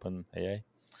in Open AI?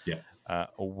 Yeah.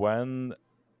 When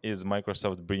is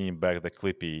Microsoft bringing back the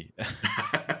Clippy,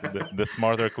 the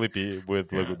smarter Clippy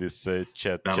with like this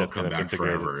chat That'll kind come of back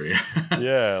integrated? forever.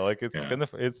 Yeah, like it's kind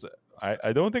of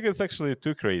I don't think it's actually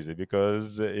too crazy,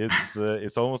 because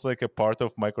it's almost like a part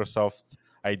of Microsoft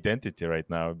identity right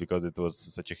now, because it was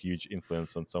such a huge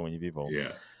influence on so many people.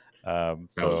 Yeah.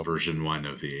 So that was version 1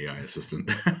 of the AI assistant.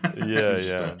 Yeah, it was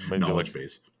just a maybe knowledge like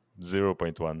base.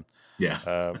 0.1.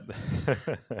 Yeah.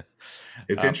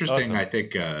 It's interesting. Awesome. I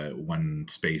think one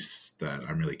space that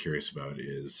I'm really curious about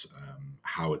is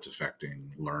how it's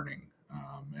affecting learning.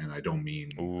 And I don't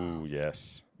mean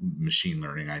yes, machine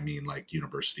learning. I mean like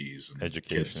universities and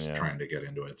education, kids trying to get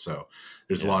into it. So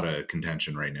there's a lot of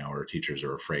contention right now where teachers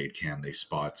are afraid, can they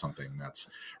spot something that's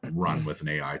run with an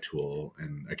AI tool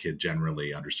and a kid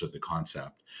generally understood the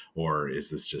concept, or is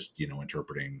this just,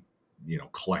 interpreting,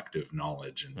 collective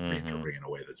knowledge and reinterpreting in a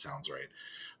way that sounds right?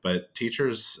 But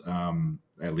teachers,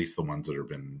 at least the ones that have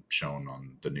been shown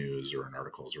on the news or in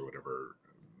articles or whatever,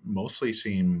 mostly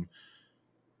seem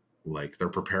like they're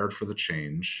prepared for the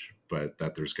change, but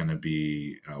that there's going to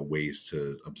be ways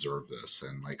to observe this.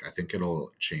 And like, I think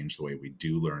it'll change the way we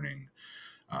do learning,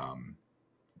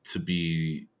 to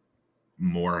be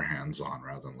more hands-on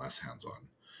rather than less hands-on.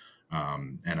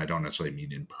 And I don't necessarily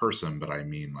mean in person, but I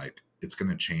mean like it's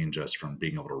going to change us from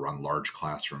being able to run large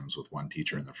classrooms with one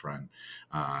teacher in the front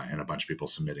and a bunch of people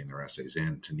submitting their essays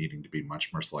in, to needing to be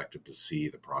much more selective to see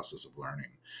the process of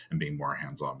learning and being more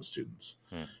hands-on with students.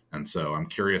 And so I'm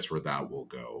curious where that will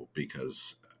go,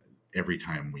 because every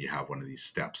time we have one of these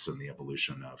steps in the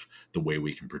evolution of the way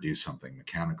we can produce something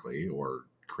mechanically or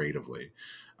creatively,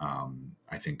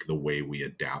 I think the way we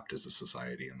adapt as a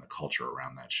society and the culture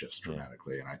around that shifts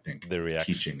dramatically. And I think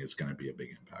teaching is going to be a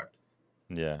big impact.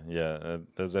 Yeah.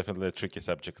 That's definitely a tricky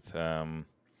subject.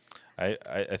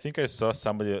 I think I saw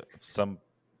some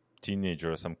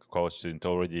teenager or some college student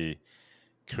already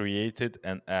created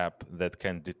an app that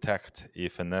can detect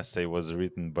if an essay was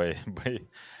written by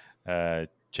AI,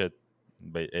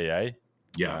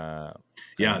 Yeah. Uh,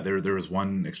 Yeah, and there was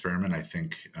one experiment, I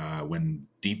think, when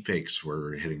deepfakes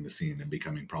were hitting the scene and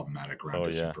becoming problematic around oh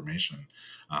yeah, disinformation.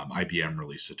 IBM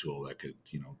released a tool that could,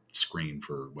 screen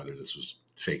for whether this was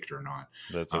faked or not.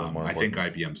 that's even more I think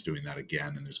important. IBM's doing that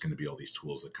again, and there's going to be all these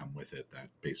tools that come with it that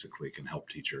basically can help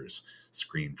teachers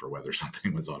screen for whether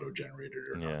something was auto-generated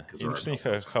or not, Yeah, because there are interesting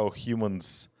telltale how signs.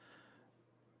 humans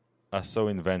are so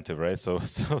inventive, right? So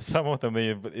so some of them they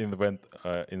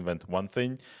invent one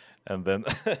thing, and then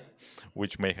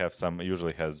which may have some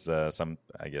usually has some,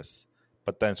 I guess,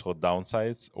 potential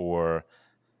downsides or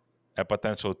a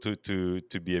potential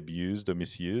to be abused or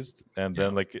misused, and Yeah,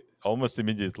 then like almost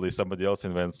immediately somebody else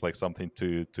invents like something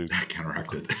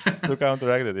counteracted. to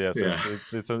counteract it. Yeah, so Yeah.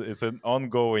 it's an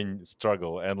ongoing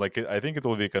struggle, and like I think it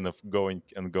will be kind of going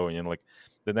and going, and like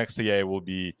the next AI will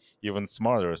be even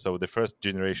smarter. So the first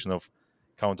generation of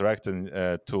counteracting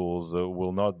tools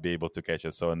will not be able to catch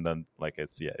it. So and then like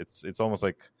it's almost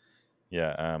like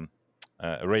yeah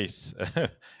a race.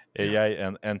 Yeah. AI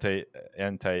and anti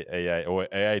AI or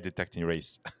AI detecting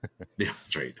race. Yeah,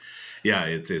 that's right. Yeah,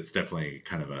 it's definitely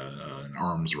kind of an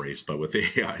arms race, but with the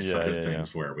AI Yeah, side of yeah, yeah.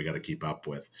 things, where we got to keep up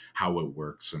with how it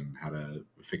works and how to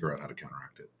figure out how to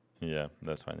counteract it. Yeah,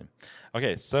 that's funny.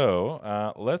 Okay,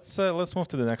 so let's move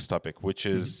to the next topic, which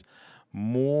Mhm. is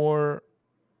more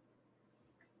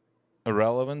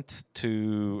relevant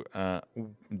to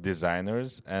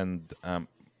designers and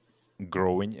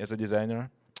growing as a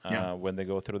designer Yeah, when they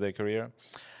go through their career,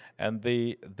 and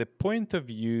the point of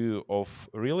view of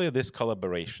really this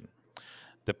collaboration,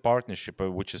 the partnership,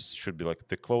 which is should be like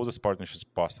the closest partnerships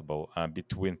possible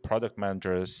between product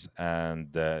managers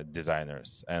and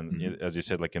designers. And hmm as you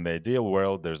said, like in the ideal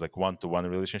world, there's like one-to-one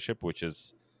relationship, which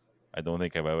is I don't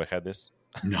think I've ever had this.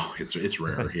 no, it's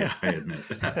rare. Yeah, I admit.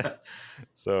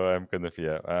 So I'm kind of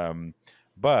yeah.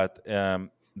 But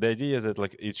the idea is that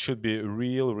like it should be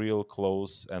real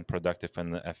close and productive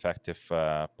and effective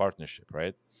partnership,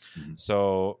 right? Mhm.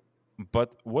 So,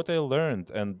 but what I learned,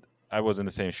 and I was in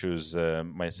the same shoes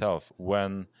myself,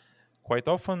 when quite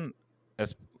often,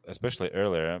 as, especially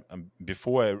earlier,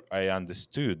 before I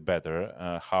understood better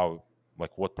how,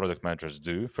 like, what product managers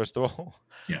do, first of all,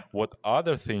 Yeah, what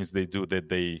other things they do that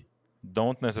they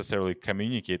don't necessarily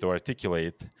communicate or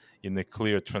articulate in a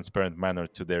clear, transparent manner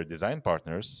to their design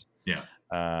partners, yeah,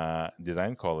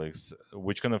 design colleagues,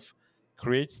 which kind of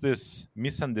creates this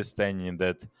misunderstanding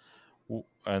that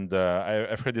and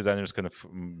I've heard designers kind of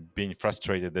being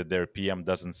frustrated that their PM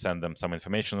doesn't send them some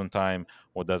information on time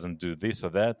or doesn't do this or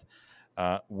that,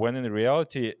 when in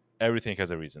reality everything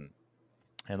has a reason.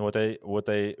 And what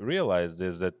I realized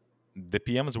is that the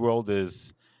PM's world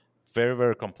is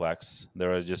very complex.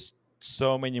 There are just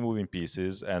so many moving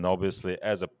pieces, and obviously,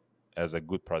 as a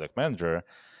good product manager,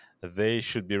 they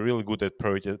should be really good at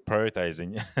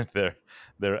prioritizing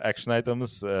their action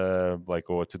items, like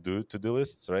or to do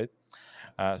lists, right?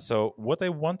 So, what I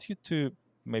want you to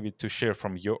maybe to share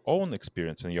from your own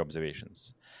experience and your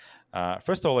observations.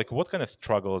 First of all, like what kind of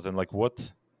struggles and like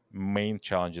what main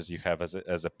challenges you have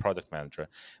as a product manager.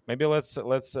 Maybe let's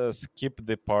skip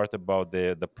the part about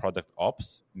the product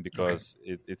ops okay, because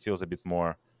it feels a bit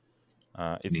more.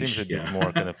 It seems a niche. bit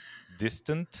more Yeah, kind of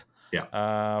distant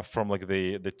yeah, from like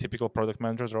the typical product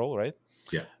manager's role, right?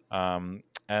 yeah,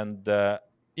 And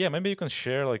yeah, maybe you can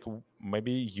share like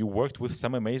maybe you worked with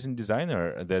some amazing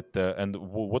designer that and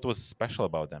what was special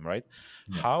about them, right?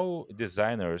 yeah. How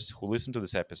designers who listen to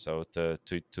this episode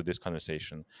to this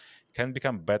conversation can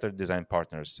become better design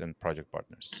partners and project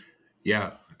partners.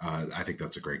 Yeah, I think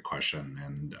that's a great question,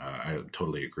 and I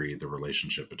totally agree. The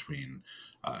relationship between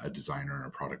a designer and a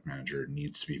product manager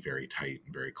needs to be very tight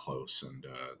and very close, and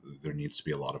there needs to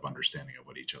be a lot of understanding of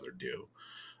what each other do.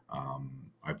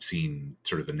 I've seen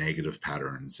sort of the negative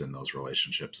patterns in those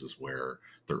relationships is where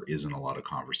there isn't a lot of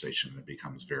conversation. It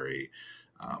becomes very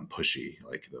pushy,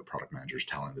 like the product manager is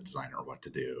telling the designer what to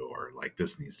do, or like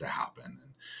this needs to happen.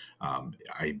 And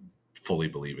I fully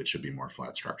believe it should be more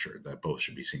flat structured, that both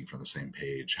should be seen from the same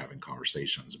page, having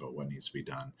conversations about what needs to be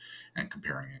done and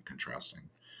comparing and contrasting.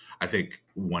 I think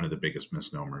one of the biggest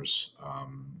misnomers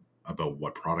about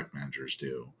what product managers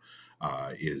do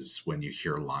is when you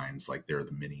hear lines like they're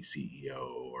the mini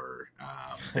CEO, or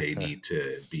they need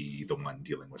to be the one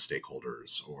dealing with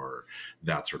stakeholders, or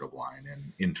that sort of line.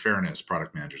 And in fairness,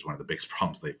 product managers, one of the biggest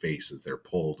problems they face is they're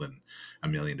pulled in a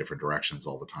million different directions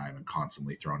all the time and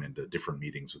constantly thrown into different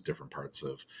meetings with different parts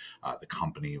of the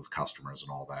company, with customers and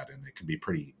all that. And it can be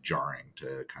pretty jarring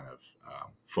to kind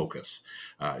of focus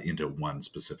into one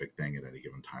specific thing at any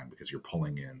given time, because you're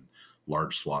pulling in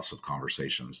large swaths of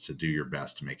conversations to do your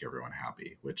best to make everyone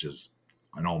happy, which is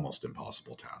an almost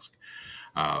impossible task.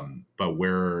 But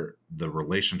where the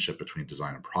relationship between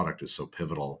design and product is so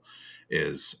pivotal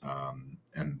is,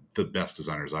 and the best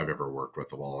designers I've ever worked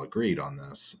with have all agreed on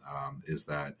this, is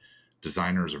that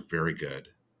designers are very good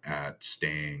at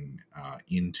staying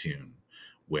in tune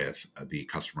with the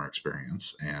customer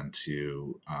experience and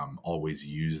to always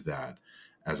use that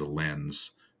as a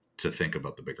lens to think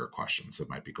about the bigger questions that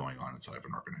might be going on inside of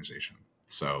an organization.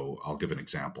 So I'll give an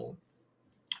example.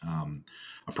 Um,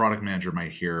 a product manager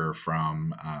might hear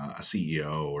from a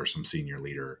CEO or some senior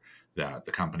leader that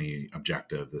the company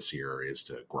objective this year is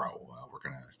to grow. We're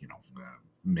going to,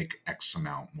 make X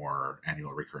amount more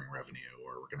annual recurring revenue,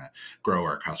 or we're going to grow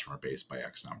our customer base by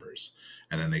X numbers.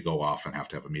 And then they go off and have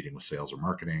to have a meeting with sales or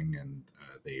marketing, and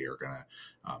they are going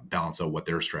to balance out what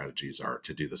their strategies are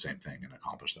to do the same thing and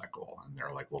accomplish that goal. And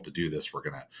they're like, well, to do this, we're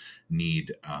going to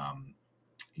need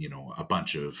a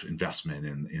bunch of investment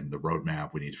in the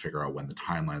roadmap. We need to figure out when the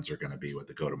timelines are going to be, what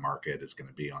the go-to-market is going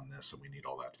to be on this, and we need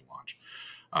all that to launch.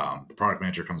 The product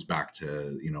manager comes back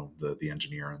to the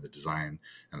engineer and the design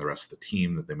and the rest of the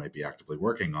team that they might be actively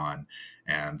working on,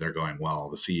 and they're going, well,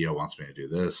 the CEO wants me to do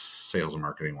this, sales and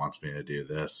marketing wants me to do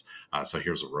this, so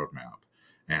here's a roadmap.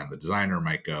 And the designer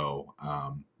might go,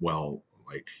 well,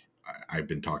 like, I've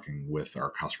been talking with our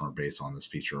customer base on this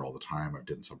feature all the time. I've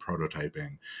done some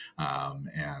prototyping,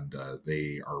 and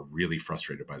they are really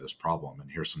frustrated by this problem.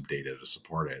 And here's some data to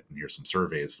support it. And here's some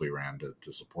surveys we ran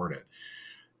to support it.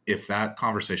 If that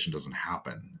conversation doesn't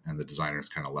happen and the designer is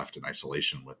kind of left in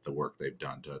isolation with the work they've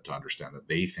done to understand that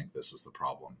they think this is the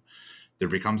problem, there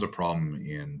becomes a problem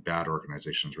in bad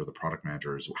organizations where the product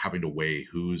manager is having to weigh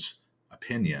whose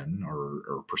opinion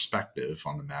or perspective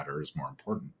on the matter is more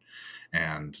important.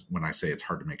 And when I say it's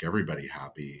hard to make everybody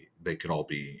happy, they could all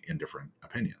be in different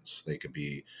opinions. They could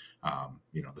be,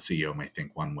 the CEO may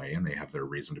think one way and they have their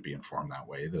reason to be informed that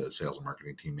way. The sales and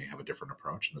marketing team may have a different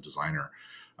approach, and the designer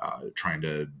trying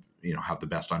to, have the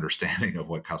best understanding of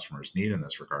what customers need in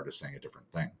this regard is saying a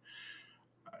different thing.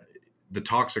 The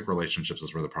toxic relationships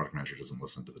is where the product manager doesn't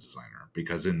listen to the designer,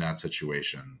 because in that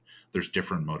situation, there's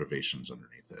different motivations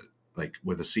underneath it. Like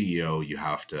with a CEO, you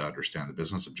have to understand the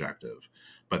business objective,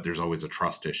 but there's always a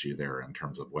trust issue there in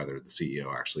terms of whether the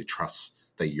CEO actually trusts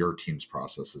that your team's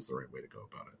process is the right way to go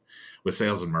about it. With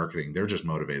sales and marketing, they're just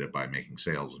motivated by making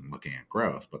sales and looking at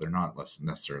growth, but they're not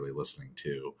necessarily listening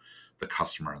to the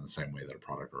customer in the same way that a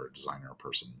product or a designer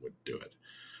person would do it.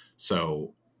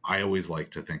 So I always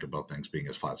like to think about things being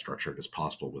as flat structured as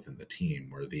possible within the team,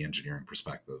 where the engineering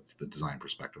perspective, the design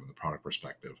perspective, and the product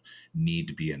perspective need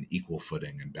to be on equal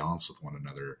footing and balance with one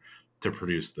another to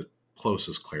produce the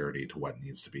closest clarity to what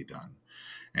needs to be done.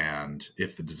 And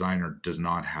if the designer does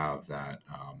not have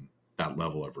that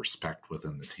level of respect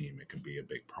within the team, it can be a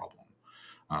big problem.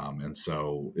 And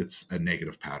so it's a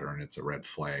negative pattern. It's a red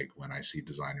flag when I see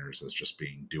designers as just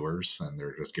being doers and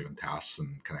they're just given tasks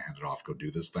and kind of hand it off, go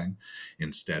do this thing,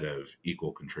 instead of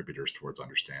equal contributors towards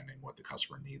understanding what the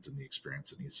customer needs and the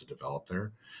experience it needs to develop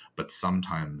there. But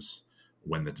sometimes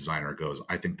when the designer goes,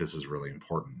 I think this is really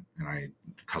important, and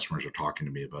the customers are talking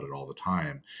to me about it all the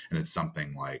time, and it's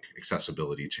something like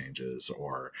accessibility changes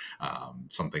or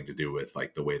something to do with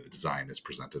like the way the design is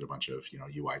presented, a bunch of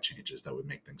UI changes that would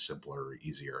make things simpler or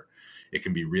easier. It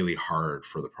can be really hard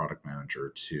for the product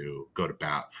manager to go to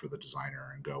bat for the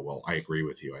designer and go, well, I agree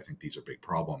with you, I think these are big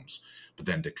problems, but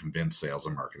then to convince sales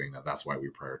and marketing that that's why we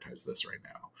prioritize this right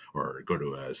now, or go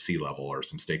to a C-level or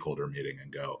some stakeholder meeting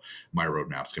and go, my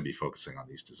roadmap's going to be focusing on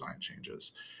these design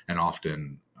changes. And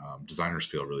often designers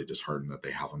feel really disheartened that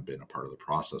they haven't been a part of the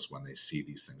process when they see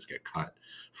these things get cut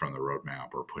from the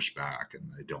roadmap or pushed back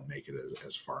and they don't make it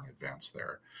as far in advance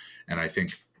there. And I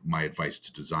think my advice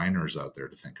to designers out there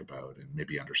to think about and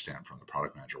maybe understand from the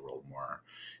product manager world more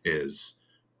is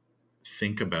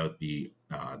think about the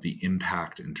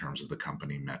impact in terms of the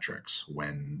company metrics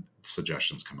when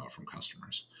suggestions come out from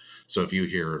customers. So if you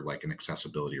hear like an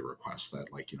accessibility request that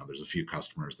there's a few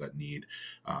customers that need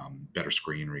better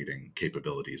screen reading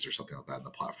capabilities or something like that in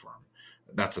the platform,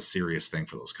 that's a serious thing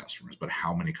for those customers. But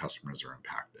how many customers are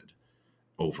impacted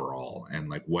overall, and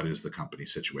like what is the company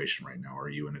situation right now? Are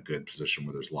you in a good position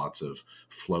where there's lots of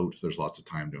float, there's lots of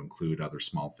time to include other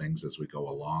small things as we go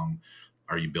along?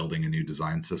 Are you building a new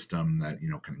design system that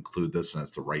can include this and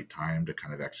it's the right time to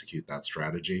kind of execute that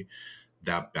strategy?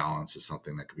 That balance is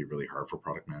something that could be really hard for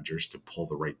product managers to pull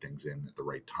the right things in at the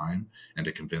right time and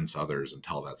to convince others and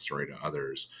tell that story to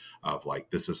others of like,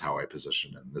 this is how I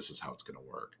position it and this is how it's going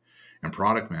to work. And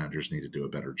product managers need to do a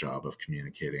better job of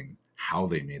communicating how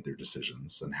they made their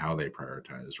decisions and how they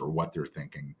prioritized or what they're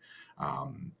thinking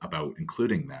about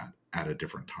including that at a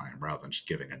different time, rather than just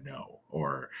giving a no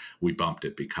or we bumped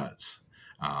it because.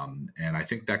 And I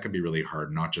think that can be really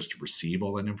hard, not just to receive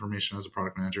all that information as a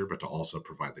product manager, but to also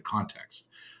provide the context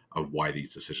of why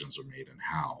these decisions were made and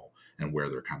how and where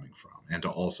they're coming from. And to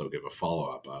also give a follow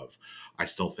up of, I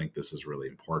still think this is really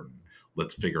important.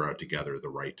 Let's figure out together the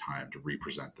right time to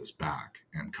represent this back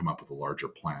and come up with a larger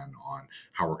plan on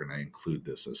how we're going to include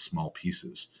this as small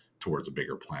pieces towards a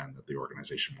bigger plan that the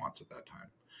organization wants at that time.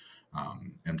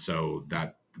 And so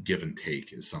that give and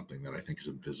take is something that I think is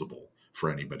invisible for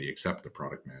anybody except the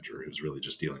product manager who's really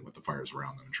just dealing with the fires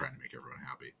around them and trying to make everyone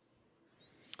happy.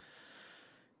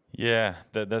 Yeah,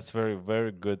 that's very,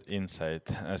 very good insight,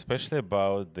 especially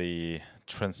about the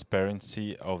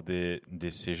transparency of the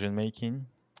decision making.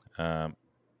 And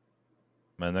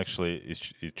actually,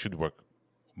 it should work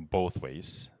both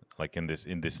ways, like in this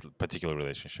particular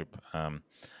relationship.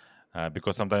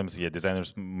 Because sometimes, yeah,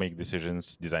 designers make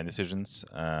design decisions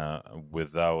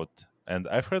without. And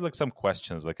I've heard like some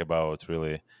questions like about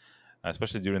really,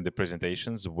 especially during the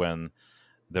presentations when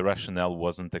the rationale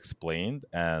wasn't explained,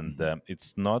 and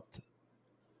it's not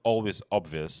always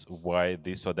obvious why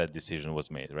this or that decision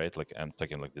was made, right? Like I'm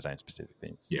talking like design specific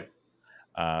things.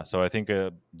 Yeah. So I think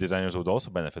designers would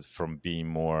also benefit from being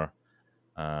more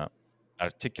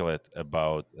articulate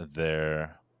about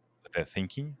their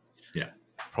thinking, Yeah.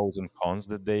 pros and cons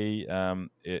that they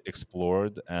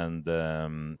explored and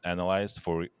analyzed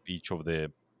for each of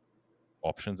the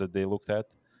options that they looked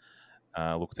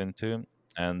into.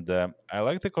 And I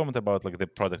like the comment about like the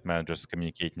product managers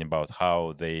communicating about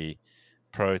how they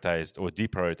prioritized or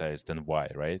deprioritized and why,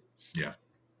 right? Yeah.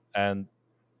 And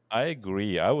I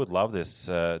agree. I would love this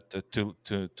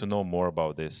to know more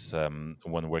about this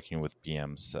when working with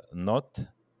PMs. Not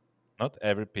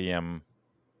every PM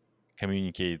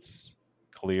communicates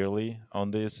clearly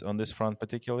on this front,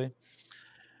 particularly.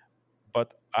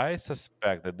 But I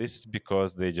suspect that this is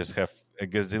because they just have a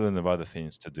gazillion of other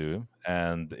things to do,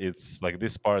 and it's like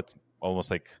this part almost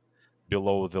like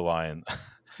below the line,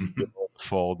 below the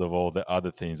fold of all the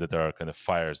other things that are kind of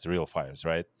fires, the real fires,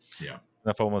 right? Yeah.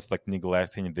 Of almost like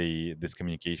neglecting this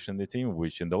communication in the team,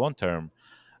 which in the long term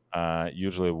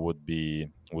usually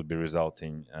would result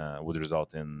in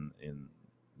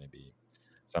maybe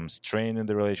some strain in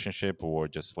the relationship or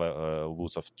just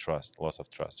loss of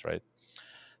trust, right?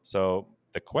 So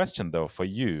the question though for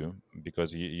you,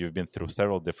 because you've been through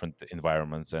several different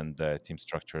environments and team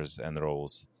structures and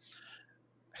roles,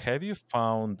 have you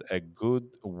found a good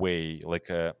way, like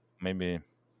maybe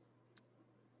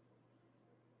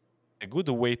a good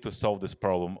way to solve this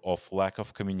problem of lack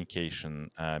of communication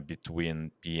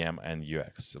between PM and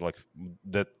UX, like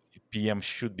that PM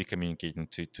should be communicating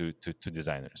to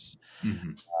designers,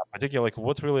 Mm-hmm. particularly like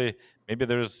what really, maybe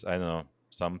there's, I don't know,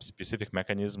 some specific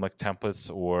mechanism like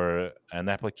templates or an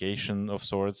application of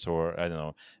sorts, or I don't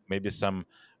know, maybe some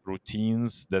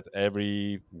routines that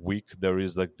every week there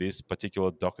is like this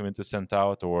particular document is sent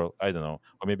out, or I don't know,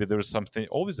 or maybe there's something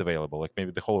always available, like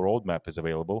maybe the whole roadmap is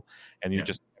available and you Yeah.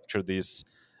 just capture this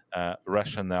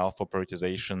rationale for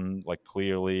prioritization like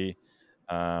clearly,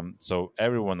 so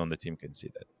everyone on the team can see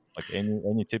that. Like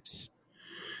any tips?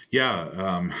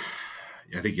 Yeah,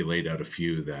 I think you laid out a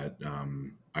few that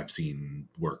I've seen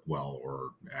work well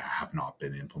or have not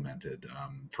been implemented.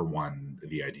 For one,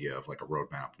 the idea of like a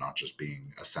roadmap not just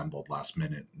being assembled last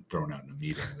minute and thrown out in a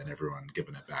meeting and then everyone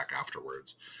giving it back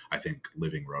afterwards. I think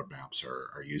living roadmaps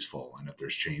are useful. And if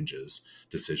there's changes,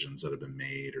 decisions that have been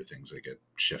made or things that get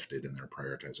shifted in their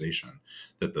prioritization,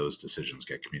 that those decisions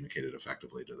get communicated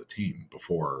effectively to the team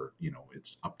before,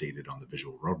 it's updated on the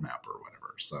visual roadmap or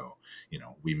whatever. So,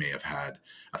 we may have had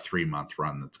a 3-month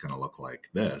run that's going to look like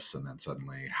this, and then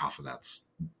suddenly half of that's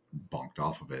bonked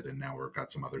off of it, and now we've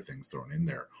got some other things thrown in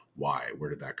there. Why? Where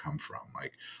did that come from?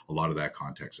 Like, a lot of that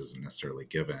context isn't necessarily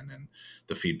given, and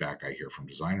the feedback I hear from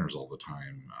designers all the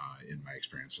time, in my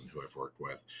experience and who I've worked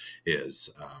with, is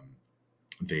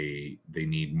they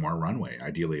need more runway.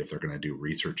 Ideally, if they're going to do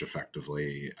research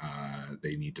effectively,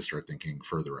 they need to start thinking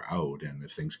further out. And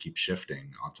if things keep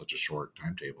shifting on such a short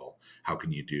timetable, how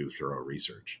can you do thorough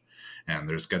research? And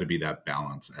there's got to be that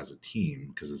balance as a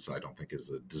team, because I don't think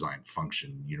is a design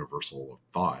function universal of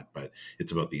thought, but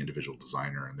it's about the individual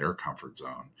designer and their comfort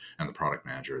zone and the product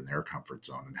manager in their comfort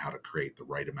zone, and how to create the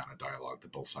right amount of dialogue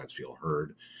that both sides feel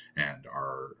heard and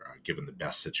are given the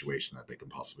best situation that they can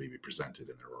possibly be presented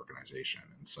in their organization.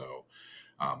 And so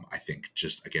I think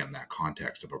just, again, that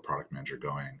context of a product manager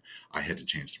going, I had to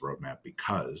change the roadmap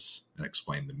because, and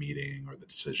explain the meeting or the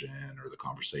decision or the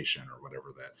conversation or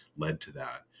whatever that led to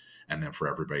that. And then for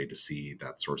everybody to see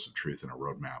that source of truth in a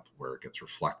roadmap where it gets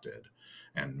reflected,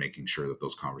 and making sure that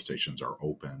those conversations are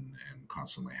open and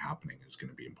constantly happening is going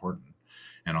to be important.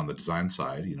 And on the design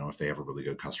side, if they have a really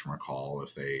good customer call,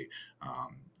 if they,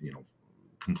 you know,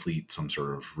 complete some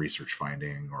sort of research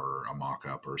finding or a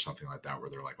mock-up or something like that, where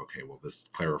they're like, okay, well, this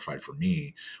clarified for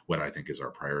me what I think is our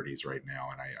priorities right now,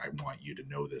 and I want you to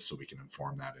know this so we can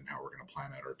inform that in how we're going to plan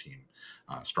out our team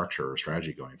structure or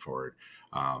strategy going forward.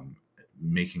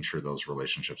 Making sure those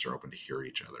relationships are open to hear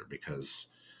each other, because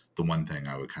the one thing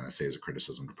I would kind of say as a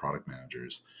criticism to product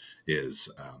managers is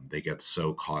they get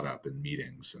so caught up in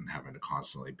meetings and having to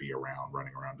constantly be around,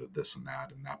 running around to this and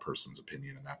that person's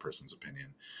opinion and that person's opinion.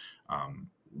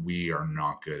 We are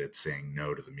not good at saying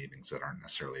no to the meetings that aren't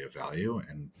necessarily of value,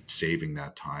 and saving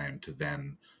that time to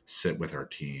then sit with our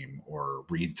team or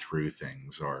read through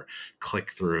things or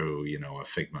click through, a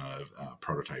Figma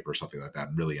prototype or something like that,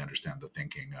 and really understand the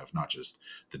thinking of not just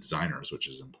the designers, which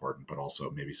is important, but also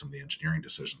maybe some of the engineering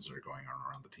decisions that are going on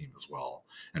around the team as well,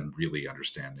 and really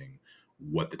understanding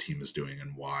what the team is doing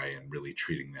and why, and really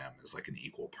treating them as like an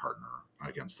equal partner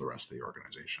against the rest of the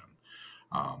organization.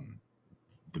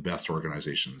 The best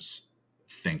organizations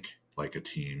think like a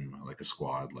team, like a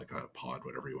squad, like a pod,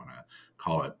 whatever you want to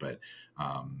call it. But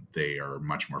they are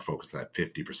much more focused that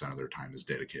 50% of their time is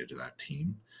dedicated to that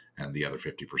team. And the other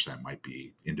 50% might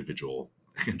be individual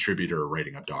contributor,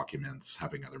 writing up documents,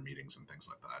 having other meetings and things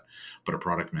like that. But a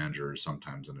product manager is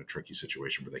sometimes in a tricky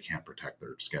situation where they can't protect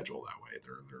their schedule that way.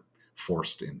 They're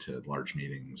forced into large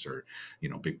meetings or,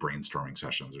 big brainstorming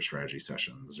sessions or strategy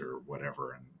sessions or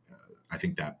whatever. And I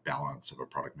think that balance of a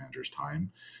product manager's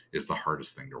time is the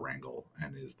hardest thing to wrangle,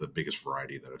 and is the biggest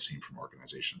variety that I've seen from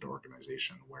organization to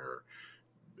organization, where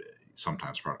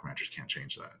sometimes product managers can't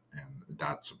change that. And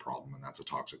that's a problem, and that's a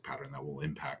toxic pattern that will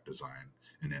impact design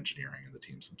and engineering and the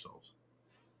teams themselves.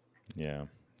 Yeah.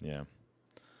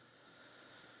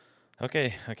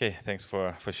 Okay. Thanks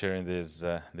for sharing these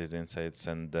insights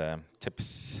and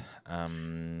tips.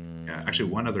 Yeah, actually,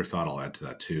 one other thought I'll add to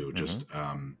that too, just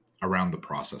around the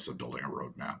process of building a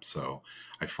roadmap. So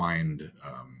I find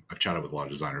I've chatted with a lot of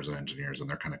designers and engineers, and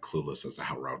they're kind of clueless as to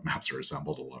how roadmaps are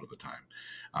assembled a lot of the time.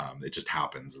 It just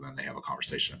happens, and then they have a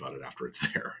conversation about it after it's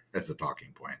there as a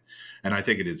talking point. And I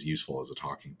think it is useful as a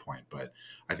talking point, but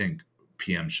I think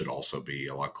PM should also be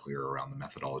a lot clearer around the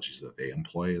methodologies that they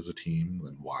employ as a team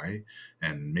and why,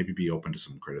 and maybe be open to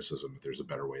some criticism if there's a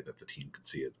better way that the team could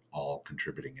see it all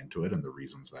contributing into it, and the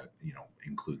reasons that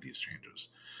include these changes.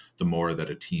 The more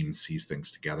that a team sees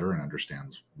things together and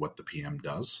understands what the PM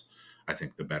does, I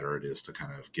think the better it is to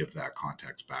kind of give that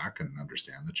context back and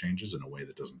understand the changes in a way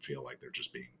that doesn't feel like they're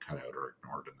just being cut out or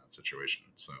ignored in that situation.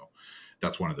 So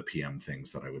that's one of the PM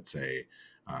things that I would say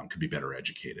could be better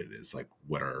educated, is like,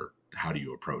 how do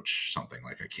you approach something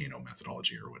like a Kano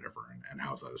methodology or whatever, and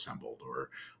how's that assembled? Or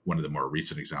one of the more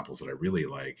recent examples that I really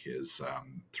like is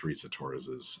Teresa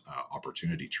Torres's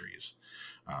opportunity trees,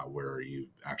 where you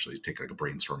actually take like a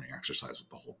brainstorming exercise with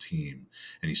the whole team,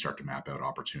 and you start to map out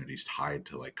opportunities tied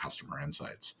to like customer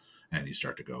insights, and you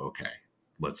start to go, okay,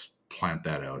 let's plant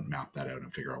that out, map that out,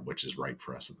 and figure out which is right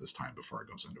for us at this time before it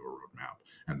goes into a roadmap.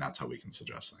 And that's how we can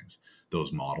suggest things.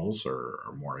 Those models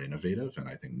are more innovative, and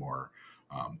I think more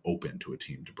open to a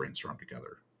team to brainstorm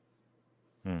together.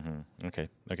 Okay,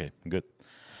 good.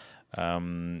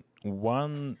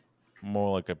 One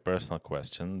more like a personal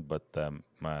question, but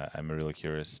I'm really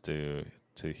curious to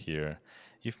hear.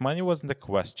 If money wasn't a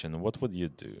question, what would you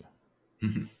do?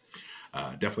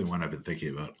 Definitely one I've been thinking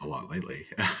about a lot lately.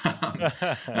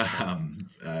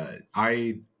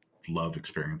 I love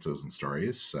experiences and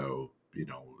stories. So,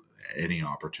 any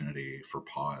opportunity for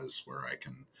pause where I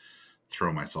can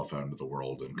throw myself out into the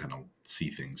world and kind of see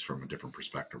things from a different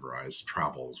perspective or eyes.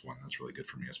 Travel is one that's really good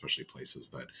for me, especially places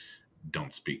that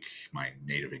don't speak my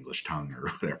native English tongue or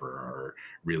whatever, are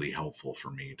really helpful for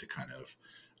me to kind of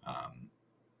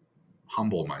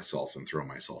humble myself and throw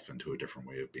myself into a different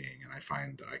way of being. And I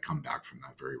find I come back from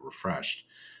that very refreshed,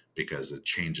 because it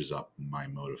changes up my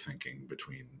mode of thinking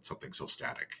between something so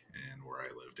static and where I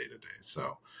live day to day.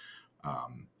 So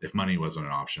if money wasn't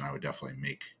an option, I would definitely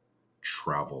make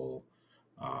travel,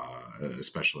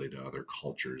 especially to other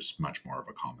cultures, much more of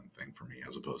a common thing for me,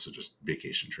 as opposed to just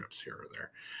vacation trips here or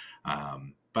there.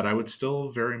 But I would still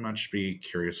very much be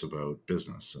curious about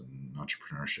business and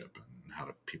entrepreneurship and how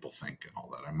do people think and all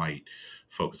that. I might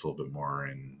focus a little bit more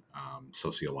in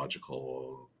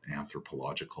sociological,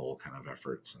 anthropological kind of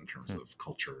efforts in terms of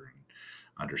culture and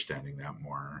understanding that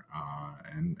more.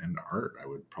 And art, I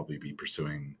would probably be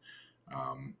pursuing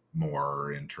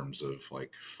more in terms of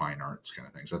like fine arts kind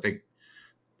of things. I think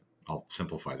I'll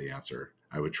simplify the answer.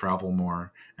 I would travel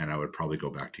more, and I would probably go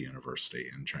back to university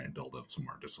and try and build up some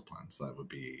more disciplines. That would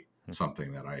be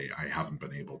something that I haven't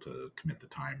been able to commit the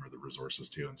time or the resources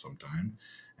to in some time.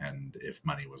 And if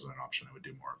money wasn't an option, I would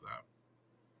do more of that.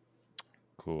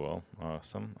 Cool.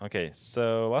 Awesome. Okay.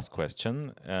 So last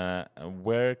question.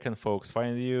 Where can folks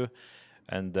find you?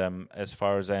 And as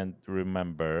far as I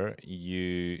remember,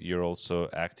 you're also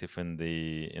active in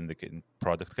the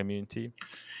product community,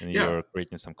 and Yeah. you're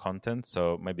creating some content.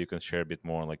 So maybe you can share a bit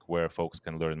more, like where folks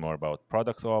can learn more about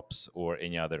product ops or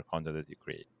any other content that you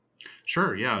create.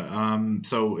 Sure. Yeah.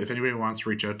 So if anybody wants to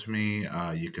reach out to me,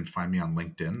 you can find me on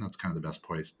LinkedIn. That's kind of the best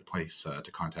place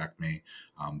to contact me.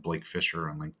 Blake Fisher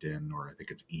on LinkedIn, or I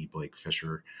think it's Blake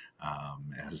Fisher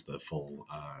as the full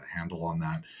handle on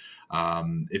that.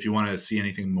 If you want to see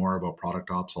anything more about product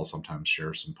ops, I'll sometimes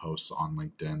share some posts on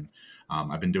LinkedIn.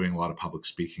 I've been doing a lot of public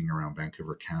speaking around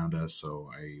Vancouver, Canada. So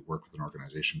I work with an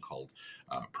organization called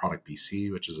Product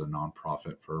BC, which is a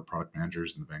nonprofit for product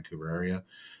managers in the Vancouver area.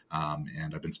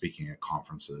 And I've been speaking at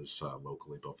conferences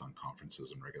locally, both on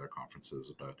conferences and regular conferences,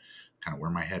 about kind of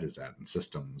where my head is at in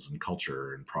systems and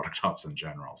culture and product ops in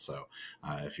general. So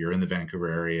if you're in the Vancouver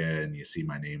area and you see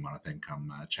my name on a thing,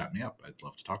 come chat me up. I'd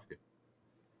love to talk with you.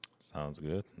 Sounds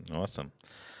good. Awesome.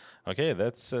 Okay,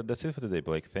 that's it for today,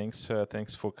 Blake. Thanks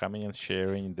for coming and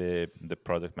sharing the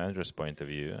product manager's point of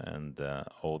view and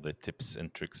all the tips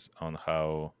and tricks on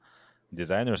how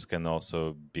designers can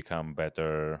also become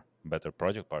better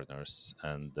project partners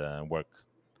and work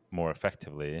more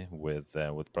effectively with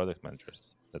product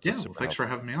managers. That was Yeah, well, super thanks for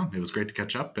helpful. having me on. It was great to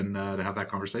catch up and to have that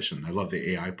conversation. I love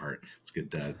the AI part. It's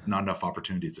good. Not enough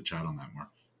opportunities to chat on that more.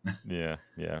 Yeah.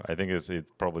 I think it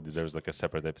probably deserves like a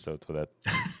separate episode for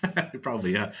that.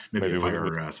 Probably, yeah. Maybe a with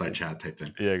fire side chat type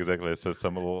thing. yeah, exactly. So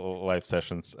some live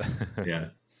sessions. Yeah.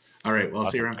 All right. Well,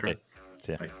 I'll see you Awesome. around, Kurt. Okay.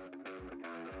 See ya. Bye.